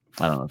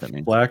 I don't know what that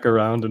means. Black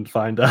around and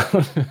find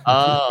out.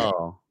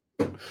 Oh.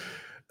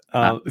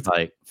 It's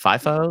like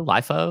FIFO,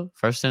 LIFO,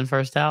 first in,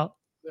 first out.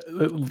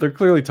 They're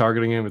clearly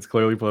targeting him. It's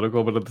clearly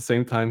political, but at the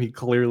same time, he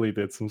clearly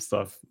did some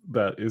stuff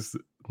that is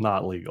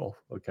not legal.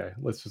 Okay,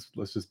 let's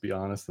just be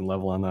honest and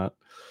level on that.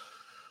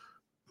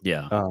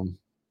 Yeah.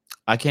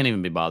 I can't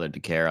even be bothered to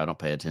care. I don't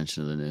pay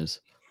attention to the news.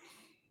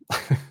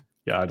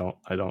 Yeah, I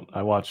don't.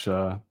 I watch.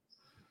 I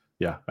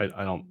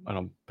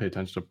don't pay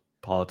attention to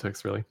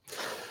politics really.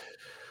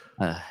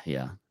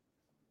 Yeah.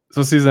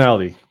 So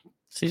seasonality.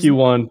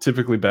 Q1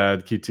 typically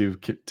bad.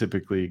 Q2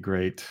 typically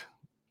great.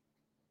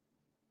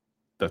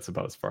 That's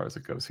about as far as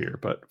it goes here.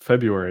 But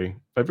February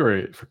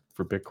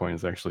for Bitcoin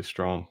is actually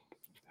strong,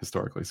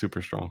 historically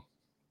super strong.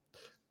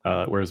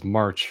 Whereas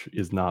March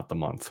is not the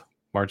month.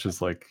 March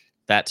is like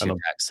that's your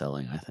back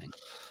selling, I think.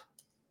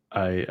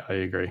 I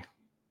agree.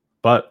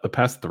 But the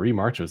past 3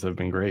 Marches have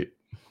been great.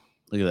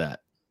 Look at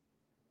that.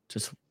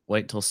 Just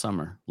wait till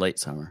summer, late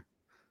summer.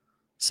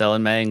 Sell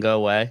in May and go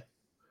away.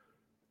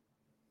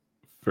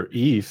 For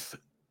ETH,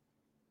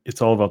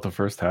 it's all about the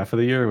first half of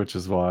the year, which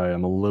is why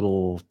I'm a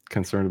little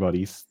concerned about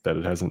ETH that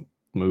it hasn't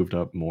moved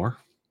up more.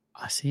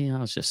 I see. I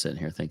was just sitting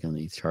here thinking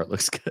the chart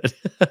looks good.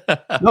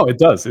 No, it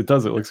does. It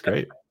does. It looks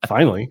great.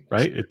 Finally,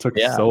 right? It took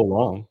Yeah. so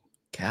long.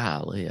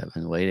 Golly, I've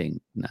been waiting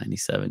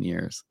 97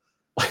 years.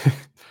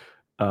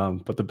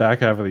 But the back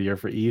half of the year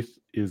for ETH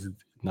is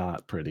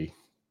not pretty.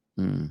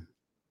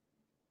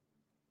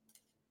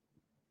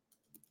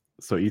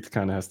 So ETH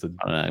kind of has to.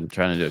 I'm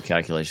trying to do a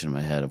calculation in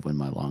my head of when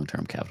my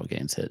long-term capital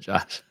gains hit,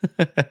 Josh.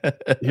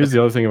 Here's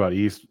the other thing about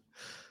ETH.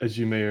 As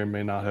you may or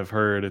may not have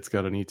heard, it's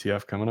got an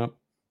ETF coming up.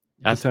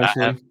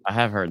 Potentially. I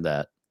have heard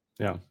that.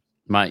 Yeah.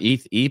 My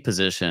ETH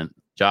position,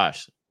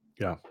 Josh.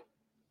 Yeah.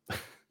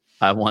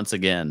 I once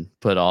again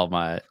put all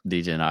my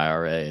DGen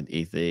IRA in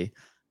ETH,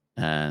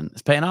 and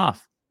it's paying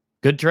off.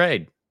 Good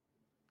trade.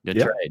 Good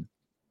trade.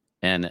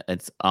 And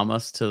it's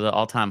almost to the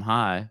all-time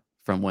high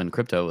from when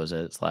crypto was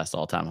at its last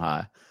all-time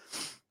high.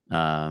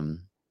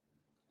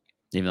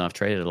 Even though I've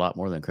traded a lot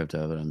more than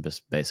crypto, but I'm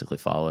just basically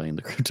following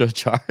the crypto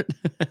chart.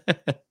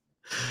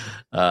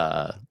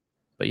 But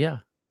yeah,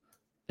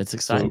 it's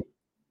exciting. So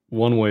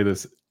one way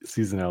this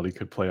seasonality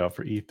could play out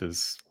for ETH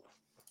is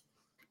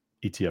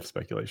ETF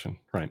speculation,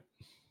 right?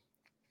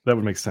 That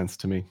would make sense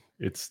to me.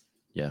 It's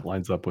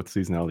lines up with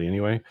seasonality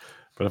anyway.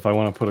 But if I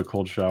want to put a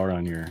cold shower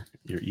on your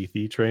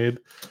ETH trade,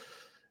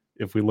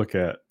 if we look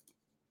at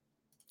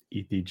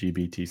ETH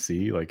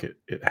GBTC, like it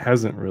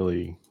hasn't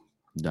really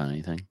done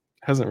anything.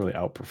 Hasn't really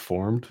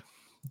outperformed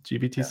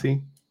GBTC.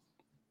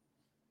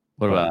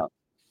 Yeah.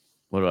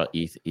 What about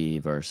ETH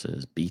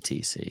versus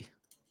BTC?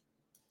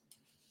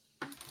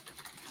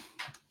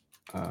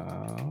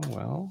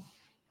 Well,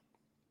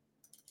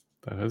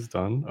 that has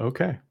done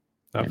okay.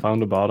 That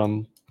found a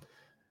bottom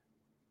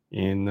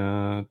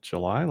in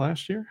July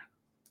last year.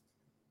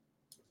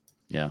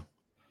 Yeah,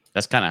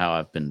 that's kind of how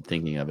I've been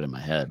thinking of it in my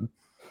head.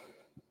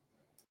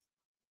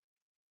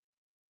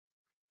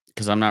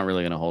 Because I'm not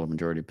really going to hold a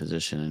majority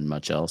position in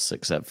much else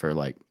except for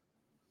like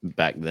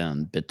back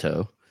then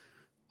BitTo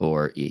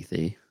or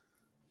ETH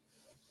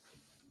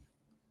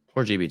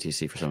or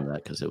GBTC for some of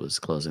that because it was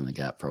closing the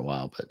gap for a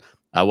while. But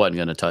I wasn't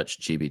going to touch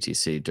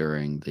GBTC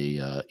during the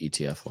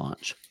ETF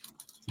launch.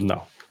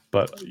 No,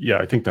 but yeah,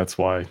 I think that's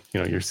why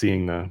you're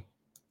seeing the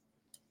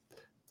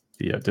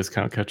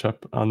discount catch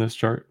up on this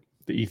chart,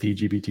 the ETH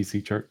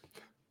GBTC chart.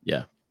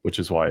 Yeah, which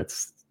is why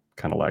it's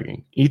kind of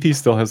lagging. ETH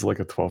still has like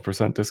a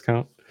 12%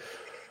 discount.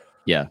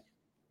 Yeah.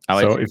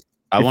 I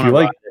want to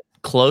like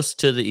close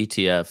to the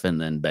ETF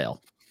and then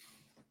bail.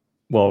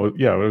 Well,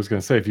 yeah, I was going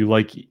to say, if you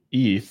like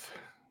ETH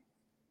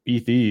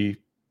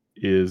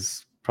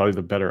is probably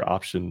the better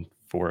option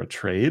for a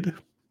trade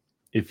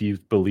if you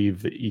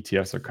believe the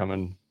ETFs are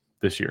coming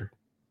this year.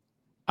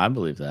 I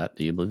believe that.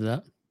 Do you believe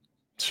that?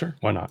 Sure.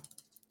 Why not?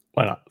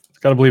 Why not? It's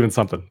got to believe in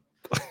something.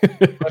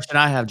 The question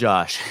I have,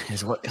 Josh,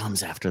 is what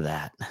comes after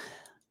that?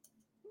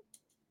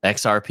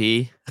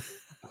 XRP?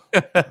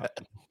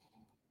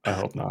 I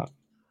hope not.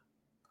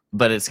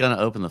 But it's going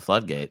to open the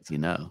floodgates,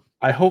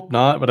 I hope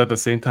not, but at the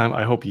same time,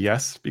 I hope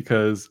yes,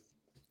 because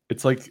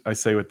it's like I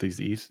say with these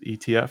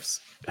ETFs,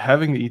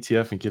 having the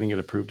ETF and getting it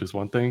approved is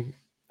one thing.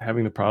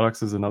 Having the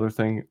products is another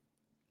thing.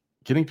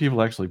 Getting people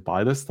to actually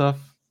buy this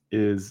stuff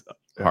is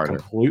a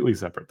completely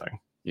separate thing.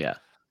 Yeah.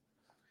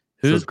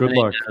 Who's good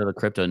luck out of the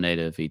crypto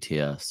native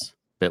ETFs?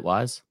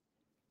 Bitwise?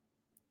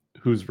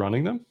 Who's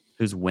running them?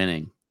 Who's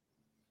winning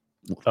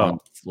on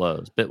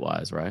flows?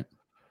 Bitwise, right?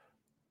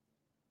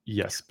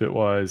 Yes,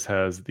 Bitwise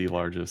has the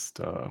largest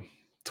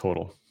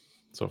total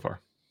so far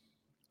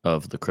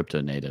of the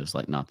crypto natives,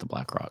 like not the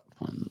BlackRock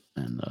one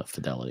and the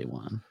Fidelity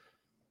one.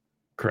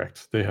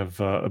 Correct. They have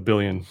 $1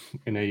 billion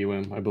in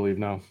AUM, I believe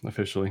now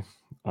officially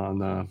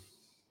on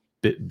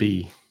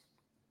BitB.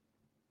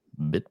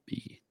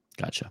 BitB,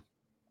 gotcha.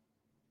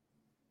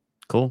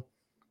 Cool.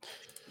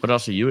 What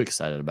else are you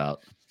excited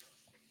about?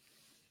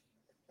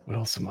 What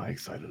else am I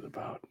excited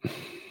about?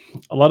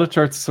 A lot of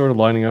charts sort of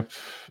lining up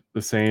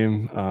the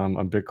same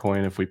on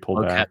Bitcoin. If we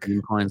pull back,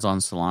 coins on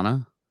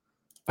Solana.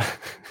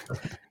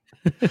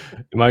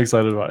 Am I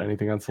excited about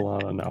anything on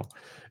Solana? No.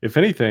 If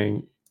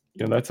anything,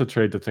 that's a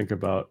trade to think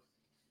about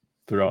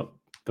throughout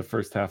the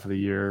first half of the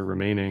year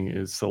remaining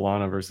is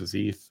Solana versus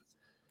ETH.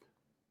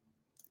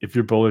 If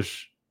you're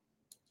bullish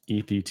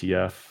ETH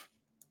ETF,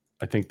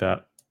 I think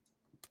that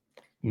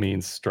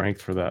means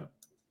strength for that.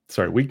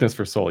 Sorry, weakness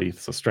for Sol ETH,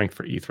 so strength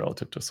for ETH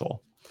relative to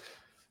Sol.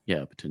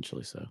 Yeah,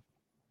 potentially so.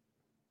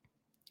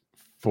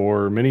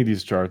 For many of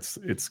these charts,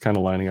 it's kind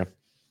of lining up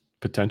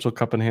potential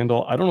cup and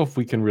handle. I don't know if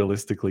we can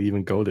realistically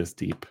even go this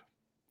deep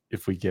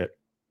if we get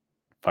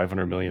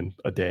 500 million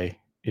a day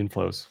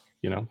inflows.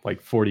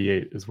 Like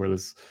 48 is where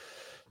this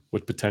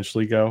would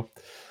potentially go.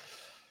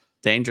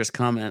 Dangerous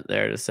comment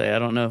there to say, I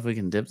don't know if we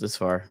can dip this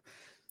far.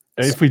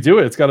 If we do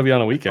it, it's got to be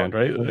on a weekend,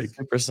 right? Like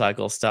super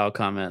cycle style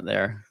comment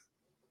there.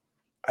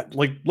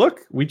 Like,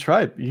 look, we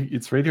tried.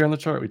 It's right here on the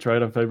chart. We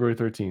tried on February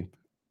 13th.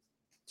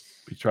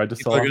 We tried to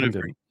sell off and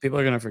didn't. People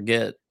are going to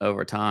forget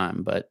over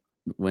time, but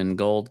when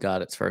gold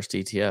got its first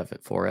ETF,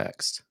 it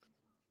 4x'd.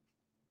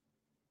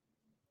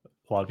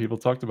 A lot of people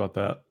talked about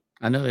that.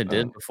 I know they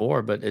did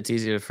before, but it's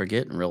easy to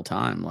forget in real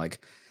time.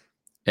 Like,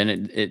 and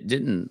it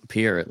didn't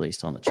appear, at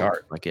least on the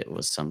chart, like it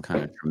was some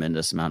kind of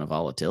tremendous amount of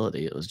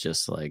volatility. It was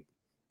just like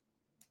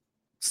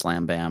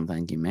slam bam,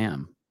 thank you,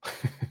 ma'am,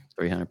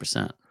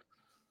 300%.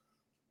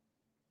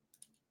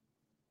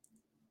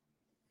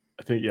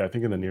 I think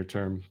in the near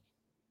term,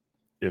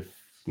 if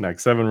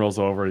Next 7 rolls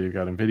over, you've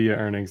got Nvidia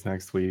earnings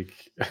next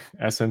week,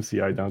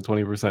 SMCI down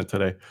 20%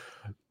 today.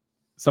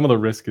 Some of the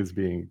risk is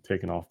being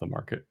taken off the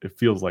market. It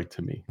feels like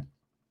to me.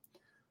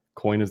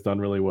 Coin has done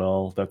really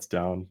well. That's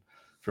down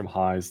from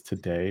highs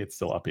today. It's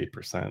still up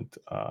 8%.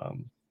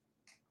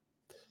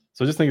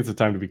 So I just think it's a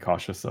time to be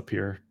cautious up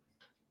here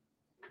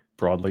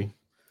broadly.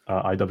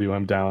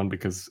 IWM down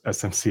because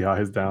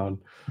SMCI is down.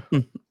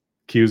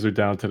 Qs are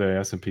down today.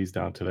 S&P's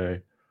down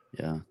today.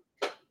 Yeah.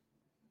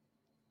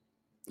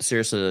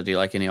 Seriously, do you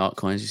like any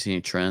altcoins? You see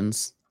any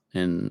trends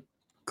in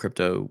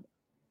crypto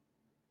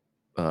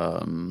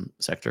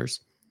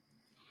sectors?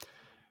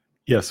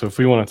 Yeah, so if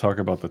we want to talk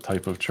about the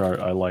type of chart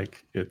I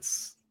like,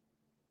 it's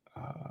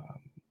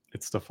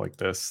stuff like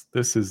this.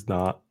 This is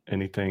not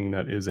anything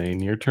that is a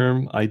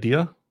near-term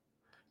idea.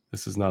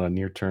 This is not a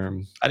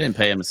near-term. I didn't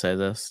pay him to say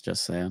this,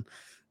 just saying.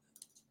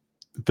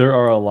 There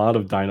are a lot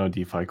of Dino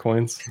DeFi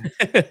coins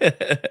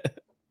that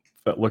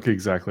look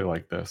exactly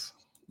like this.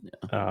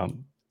 Yeah.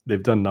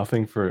 They've done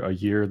nothing for a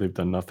year. They've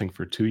done nothing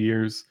for 2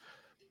 years.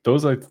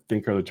 Those, I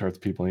think, are the charts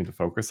people need to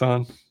focus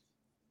on,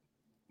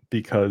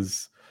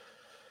 because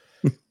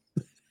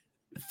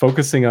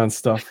focusing on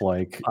stuff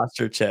like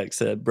Monster Check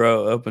said,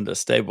 bro, opened a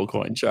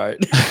stablecoin chart.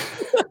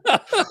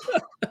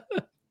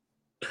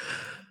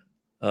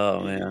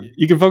 Oh, man.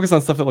 You can focus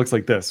on stuff that looks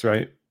like this,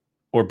 right?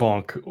 Or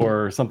Bonk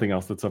or something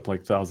else that's up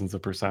like thousands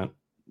of percent.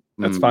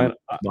 That's fine.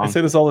 I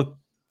say this all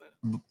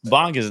the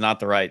Bonk is not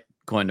the right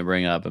coin to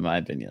bring up, in my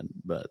opinion,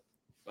 but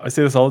I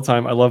say this all the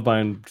time. I love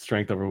buying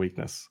strength over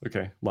weakness.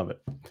 Okay, love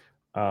it.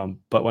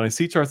 But when I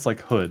see charts like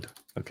Hood,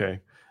 okay,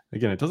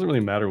 again, it doesn't really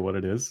matter what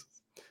it is.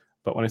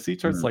 But when I see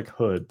charts like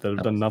Hood that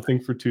have done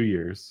nothing for 2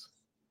 years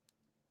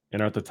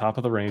and are at the top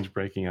of the range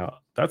breaking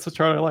out, that's a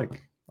chart I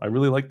like. I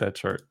really like that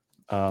chart.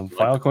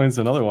 Filecoin's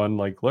another one.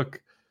 Like,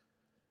 look,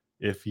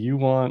 if you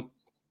want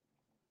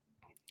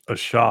a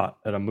shot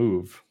at a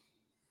move,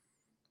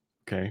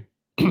 okay,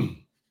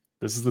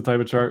 this is the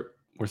type of chart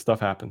where stuff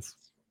happens.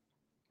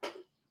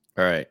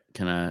 All right.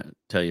 Can I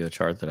tell you a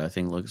chart that I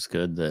think looks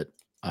good?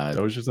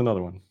 Doge's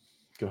another one.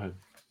 Go ahead.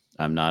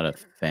 I'm not a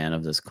fan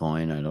of this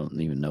coin. I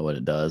don't even know what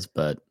it does,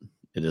 but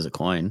it is a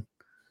coin.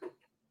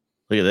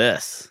 Look at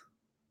this.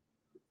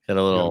 Got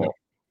a little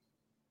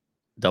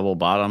double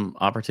bottom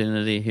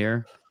opportunity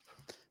here.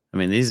 I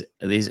mean, these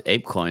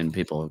ApeCoin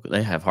people,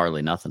 they have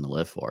hardly nothing to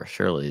live for.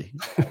 Surely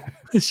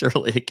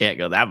it can't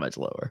go that much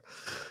lower.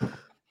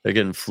 They're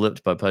getting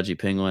flipped by Pudgy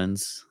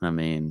Penguins. I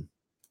mean,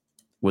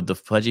 would the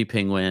Pudgy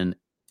Penguin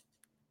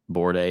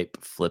Bored Ape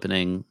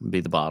flippening be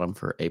the bottom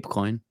for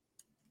ApeCoin?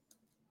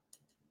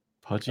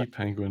 Pudgy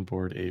Penguin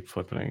Bored Ape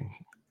flippening.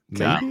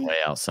 Got way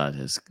outside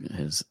his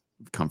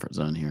comfort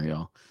zone here,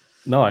 y'all.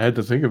 No, I had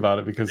to think about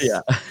it because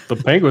the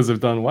Penguins have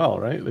done well,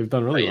 right? They've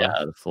done really well.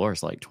 Yeah, the floor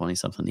is like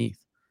 20-something ETH.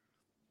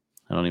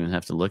 I don't even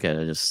have to look at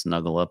it. I just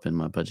snuggle up in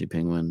my Pudgy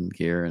Penguin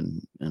gear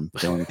and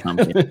feeling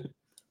comfy.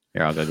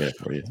 Here, I'll go get it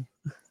for you.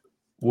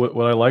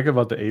 What I like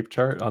about the Ape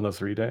chart on the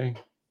 3-day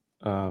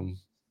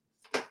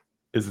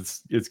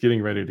is it's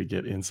getting ready to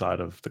get inside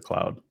of the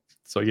cloud.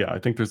 So yeah, I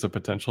think there's a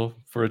potential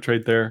for a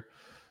trade there.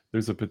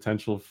 There's a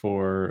potential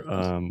for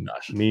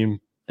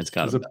meme. It's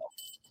got a bell.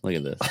 Look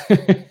at this.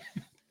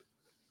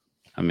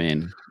 I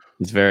mean,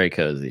 it's very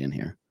cozy in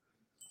here.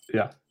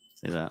 Yeah.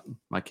 See that?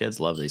 My kids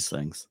love these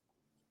things.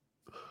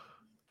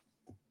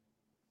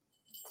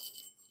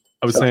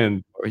 I was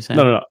saying, what were you saying?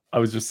 No. I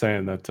was just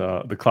saying that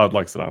the cloud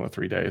likes it on the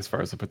 3-day as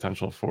far as the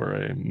potential for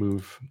a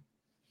move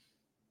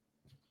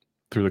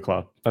through the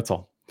cloud. That's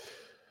all.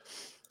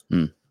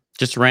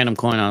 Just a random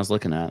coin I was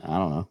looking at. I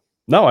don't know.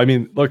 No, I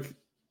mean, look,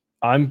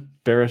 I'm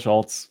bearish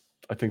alts.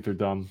 I think they're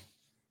dumb,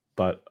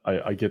 but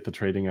I get the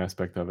trading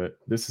aspect of it.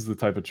 This is the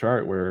type of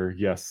chart where,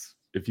 yes,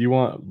 if you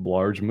want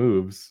large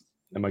moves,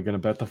 am I going to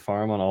bet the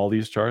farm on all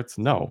these charts?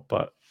 No,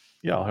 but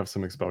yeah, I'll have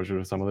some exposure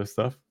to some of this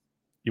stuff.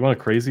 You want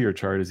a crazier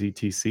chart as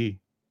ETC.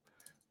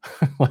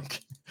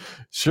 Like,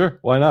 sure,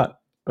 why not?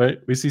 Right?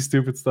 We see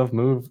stupid stuff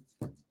move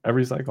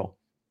every cycle.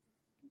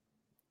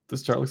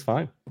 This chart looks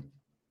fine.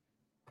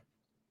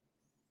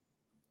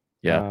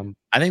 Yeah.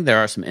 I think there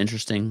are some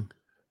interesting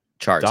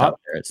charts out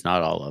there. It's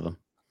not all of them.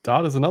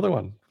 DOT is another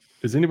one.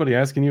 Is anybody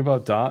asking you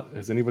about DOT?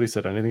 Has anybody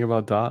said anything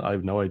about DOT? I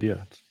have no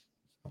idea.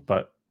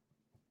 But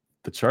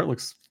the chart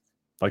looks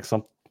like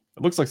it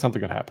looks like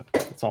something could happen.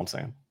 That's all I'm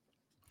saying.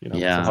 You know,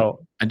 yeah,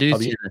 so I do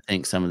tend to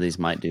think some of these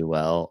might do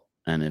well.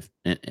 And if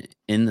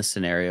in the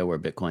scenario where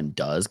Bitcoin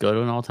does go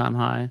to an all-time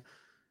high,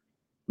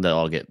 they'll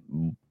all get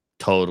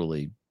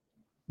totally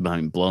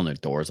blown their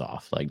doors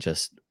off, like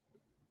just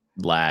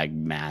lag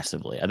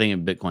massively. I think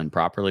if Bitcoin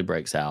properly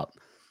breaks out,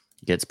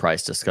 gets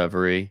price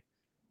discovery,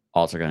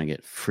 alts are going to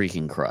get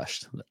freaking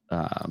crushed.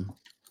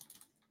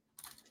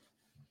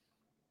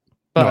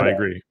 No, But I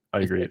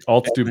agree.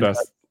 Alts do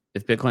best.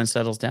 If Bitcoin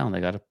settles down, they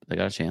got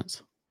a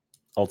chance.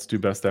 Alts do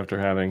best after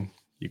having.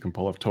 You can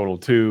pull up total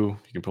 2,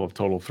 you can pull up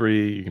total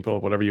 3, you can pull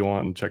up whatever you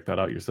want and check that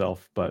out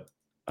yourself. But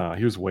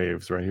here's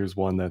Waves, right? Here's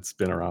one that's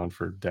been around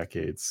for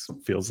decades,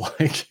 feels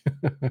like.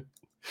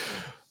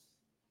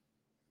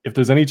 If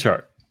there's any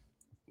chart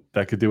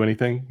that could do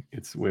anything,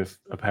 it's with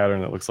a pattern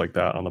that looks like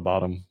that on the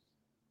bottom.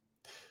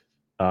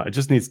 It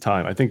just needs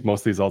time. I think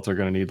most of these alts are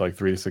going to need like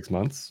 3 to 6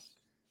 months.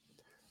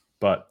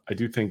 But I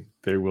do think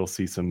they will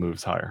see some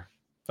moves higher.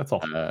 That's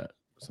all.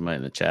 Somebody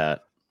in the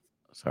chat.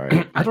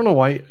 Sorry. I don't know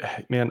why,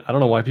 man. I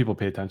don't know why people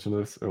pay attention to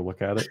this or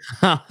look at it.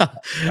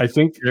 I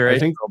think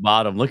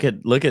bottom. Look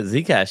at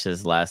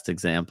Zcash's last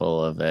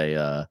example of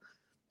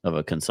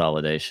a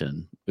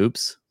consolidation.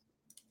 Oops.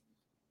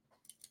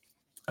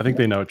 I think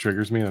they know it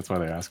triggers me. That's why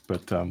they ask.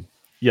 But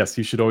yes,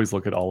 you should always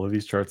look at all of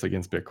these charts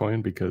against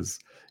Bitcoin, because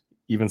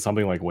even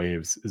something like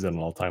Waves is at an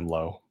all-time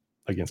low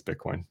against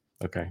Bitcoin.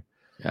 Okay.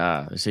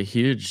 Yeah, there's a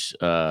huge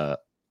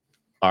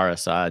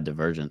RSI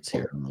divergence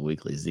here on the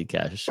weekly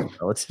Zcash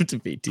relative to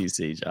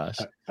BTC, Josh.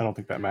 I don't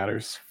think that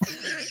matters.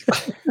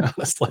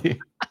 Honestly.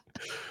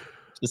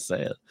 Just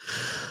say it.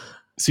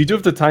 So you do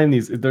have to time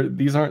these.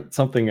 These aren't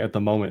something at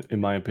the moment, in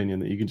my opinion,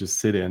 that you can just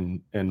sit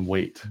in and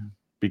wait.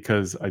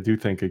 Because I do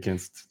think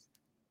against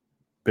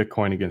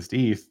Bitcoin, against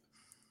ETH,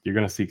 you're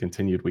going to see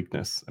continued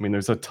weakness. I mean,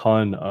 there's a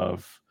ton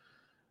of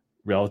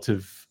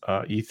relative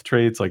ETH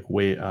trades, like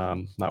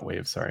not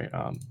Wave, sorry.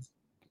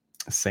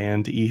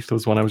 Sand ETH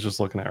was one I was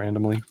just looking at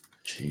randomly.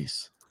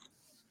 Jeez.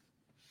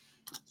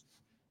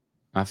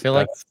 I feel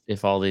like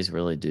if all these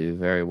really do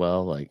very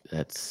well, like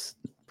that's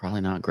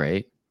probably not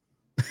great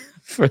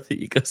for the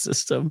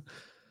ecosystem.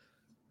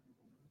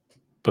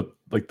 But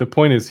like the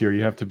point is here,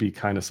 you have to be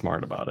kind of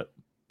smart about it.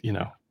 You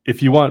know,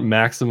 if you want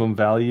maximum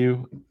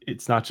value,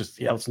 it's not just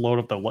let's load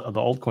up the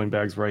altcoin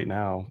bags right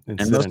now and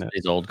sit most in of it.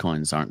 These old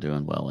coins aren't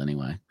doing well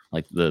anyway.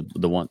 Like the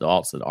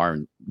alts that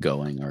aren't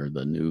going are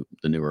the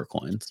newer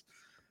coins.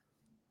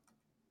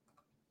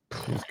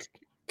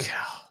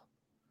 Yeah,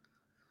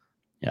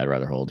 I'd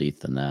rather hold ETH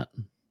than that.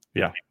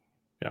 Yeah.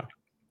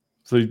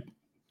 So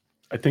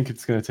I think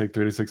it's going to take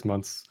 3 to 6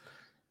 months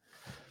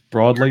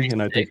broadly,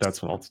 and I think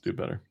that's when alts do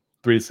better.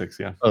 3 to 6,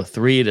 yeah. Oh,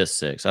 3 to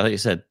 6. I thought you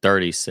said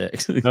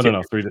 36.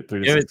 No. 3 to 6.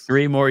 Give it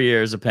 3 more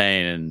years of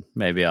pain, and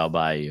maybe I'll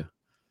buy you.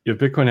 You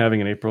have Bitcoin having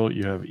in April.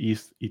 You have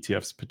ETH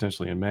ETFs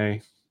potentially in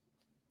May,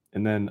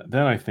 and then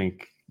I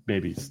think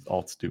maybe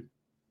alts do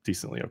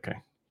decently okay.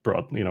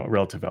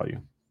 Relative value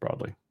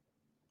broadly.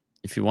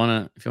 If you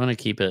want to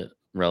keep it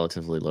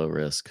relatively low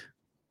risk,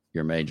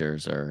 your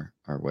majors are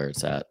where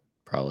it's at.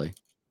 Probably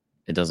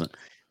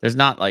there's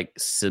not like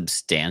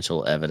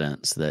substantial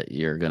evidence that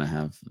you're going to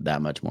have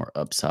that much more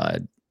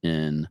upside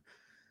in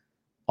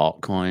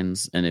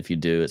altcoins. And if you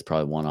do, it's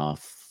probably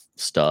one-off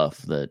stuff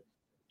that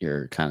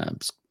you're kind of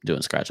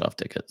doing scratch off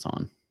tickets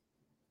on.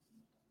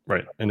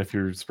 Right. And if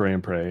you're spray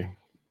and pray,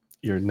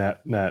 your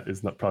net is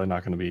probably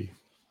not going to be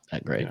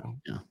that great.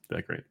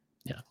 That great.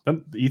 Yeah.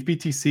 The ETH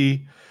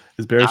BTC,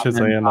 as bearish as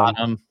I am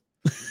on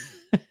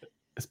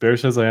as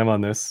bearish as I am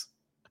on this,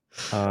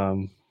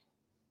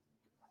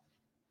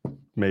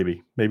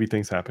 maybe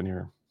things happen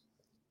here.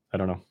 I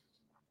don't know,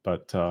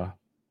 but to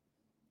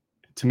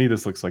me,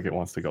 this looks like it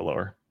wants to go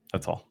lower.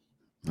 That's all.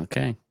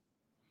 Okay,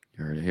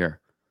 you heard it here.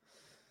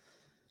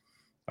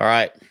 All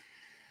right,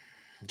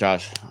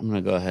 Josh, I'm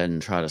gonna go ahead and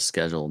try to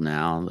schedule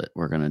now that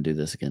we're gonna do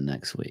this again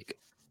next week.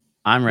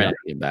 I'm ready to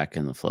get back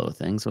in the flow of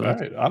things. All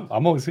right,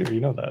 I'm always here.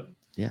 You know that.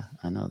 Yeah,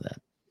 I know that.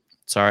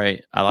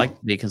 Sorry, I like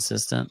to be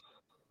consistent.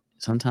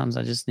 Sometimes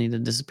I just need to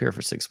disappear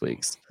for 6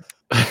 weeks.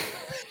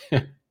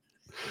 I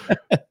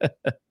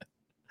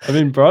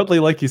mean, broadly,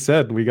 like you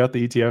said, we got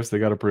the ETFs, they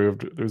got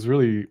approved. There's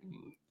really,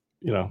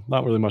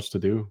 not really much to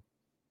do.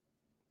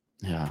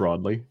 Yeah.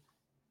 Broadly.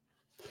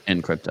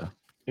 In crypto.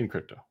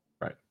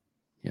 Right.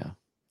 Yeah.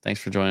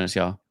 Thanks for joining us,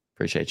 y'all.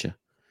 Appreciate you.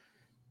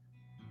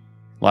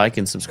 Like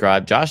and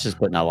subscribe. Josh is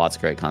putting out lots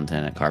of great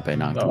content at Carpe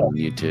Noctem on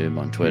YouTube,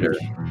 on Twitter.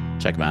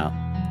 Check him out.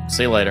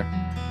 See you later.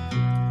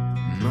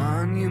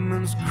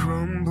 Monuments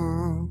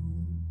crumble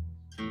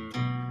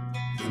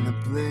in the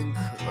blink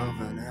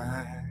of an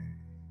eye.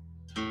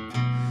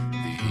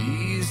 The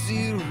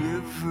easy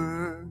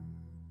river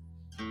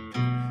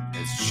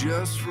has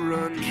just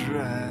run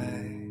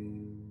dry.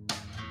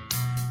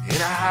 In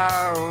a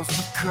house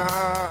of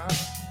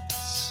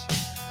cards,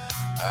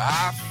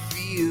 I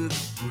feel the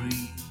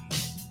breeze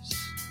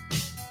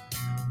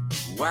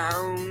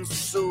wound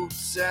so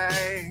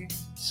tight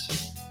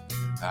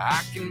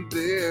I can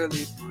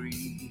barely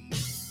breathe.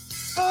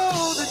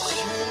 Oh, the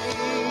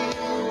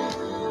change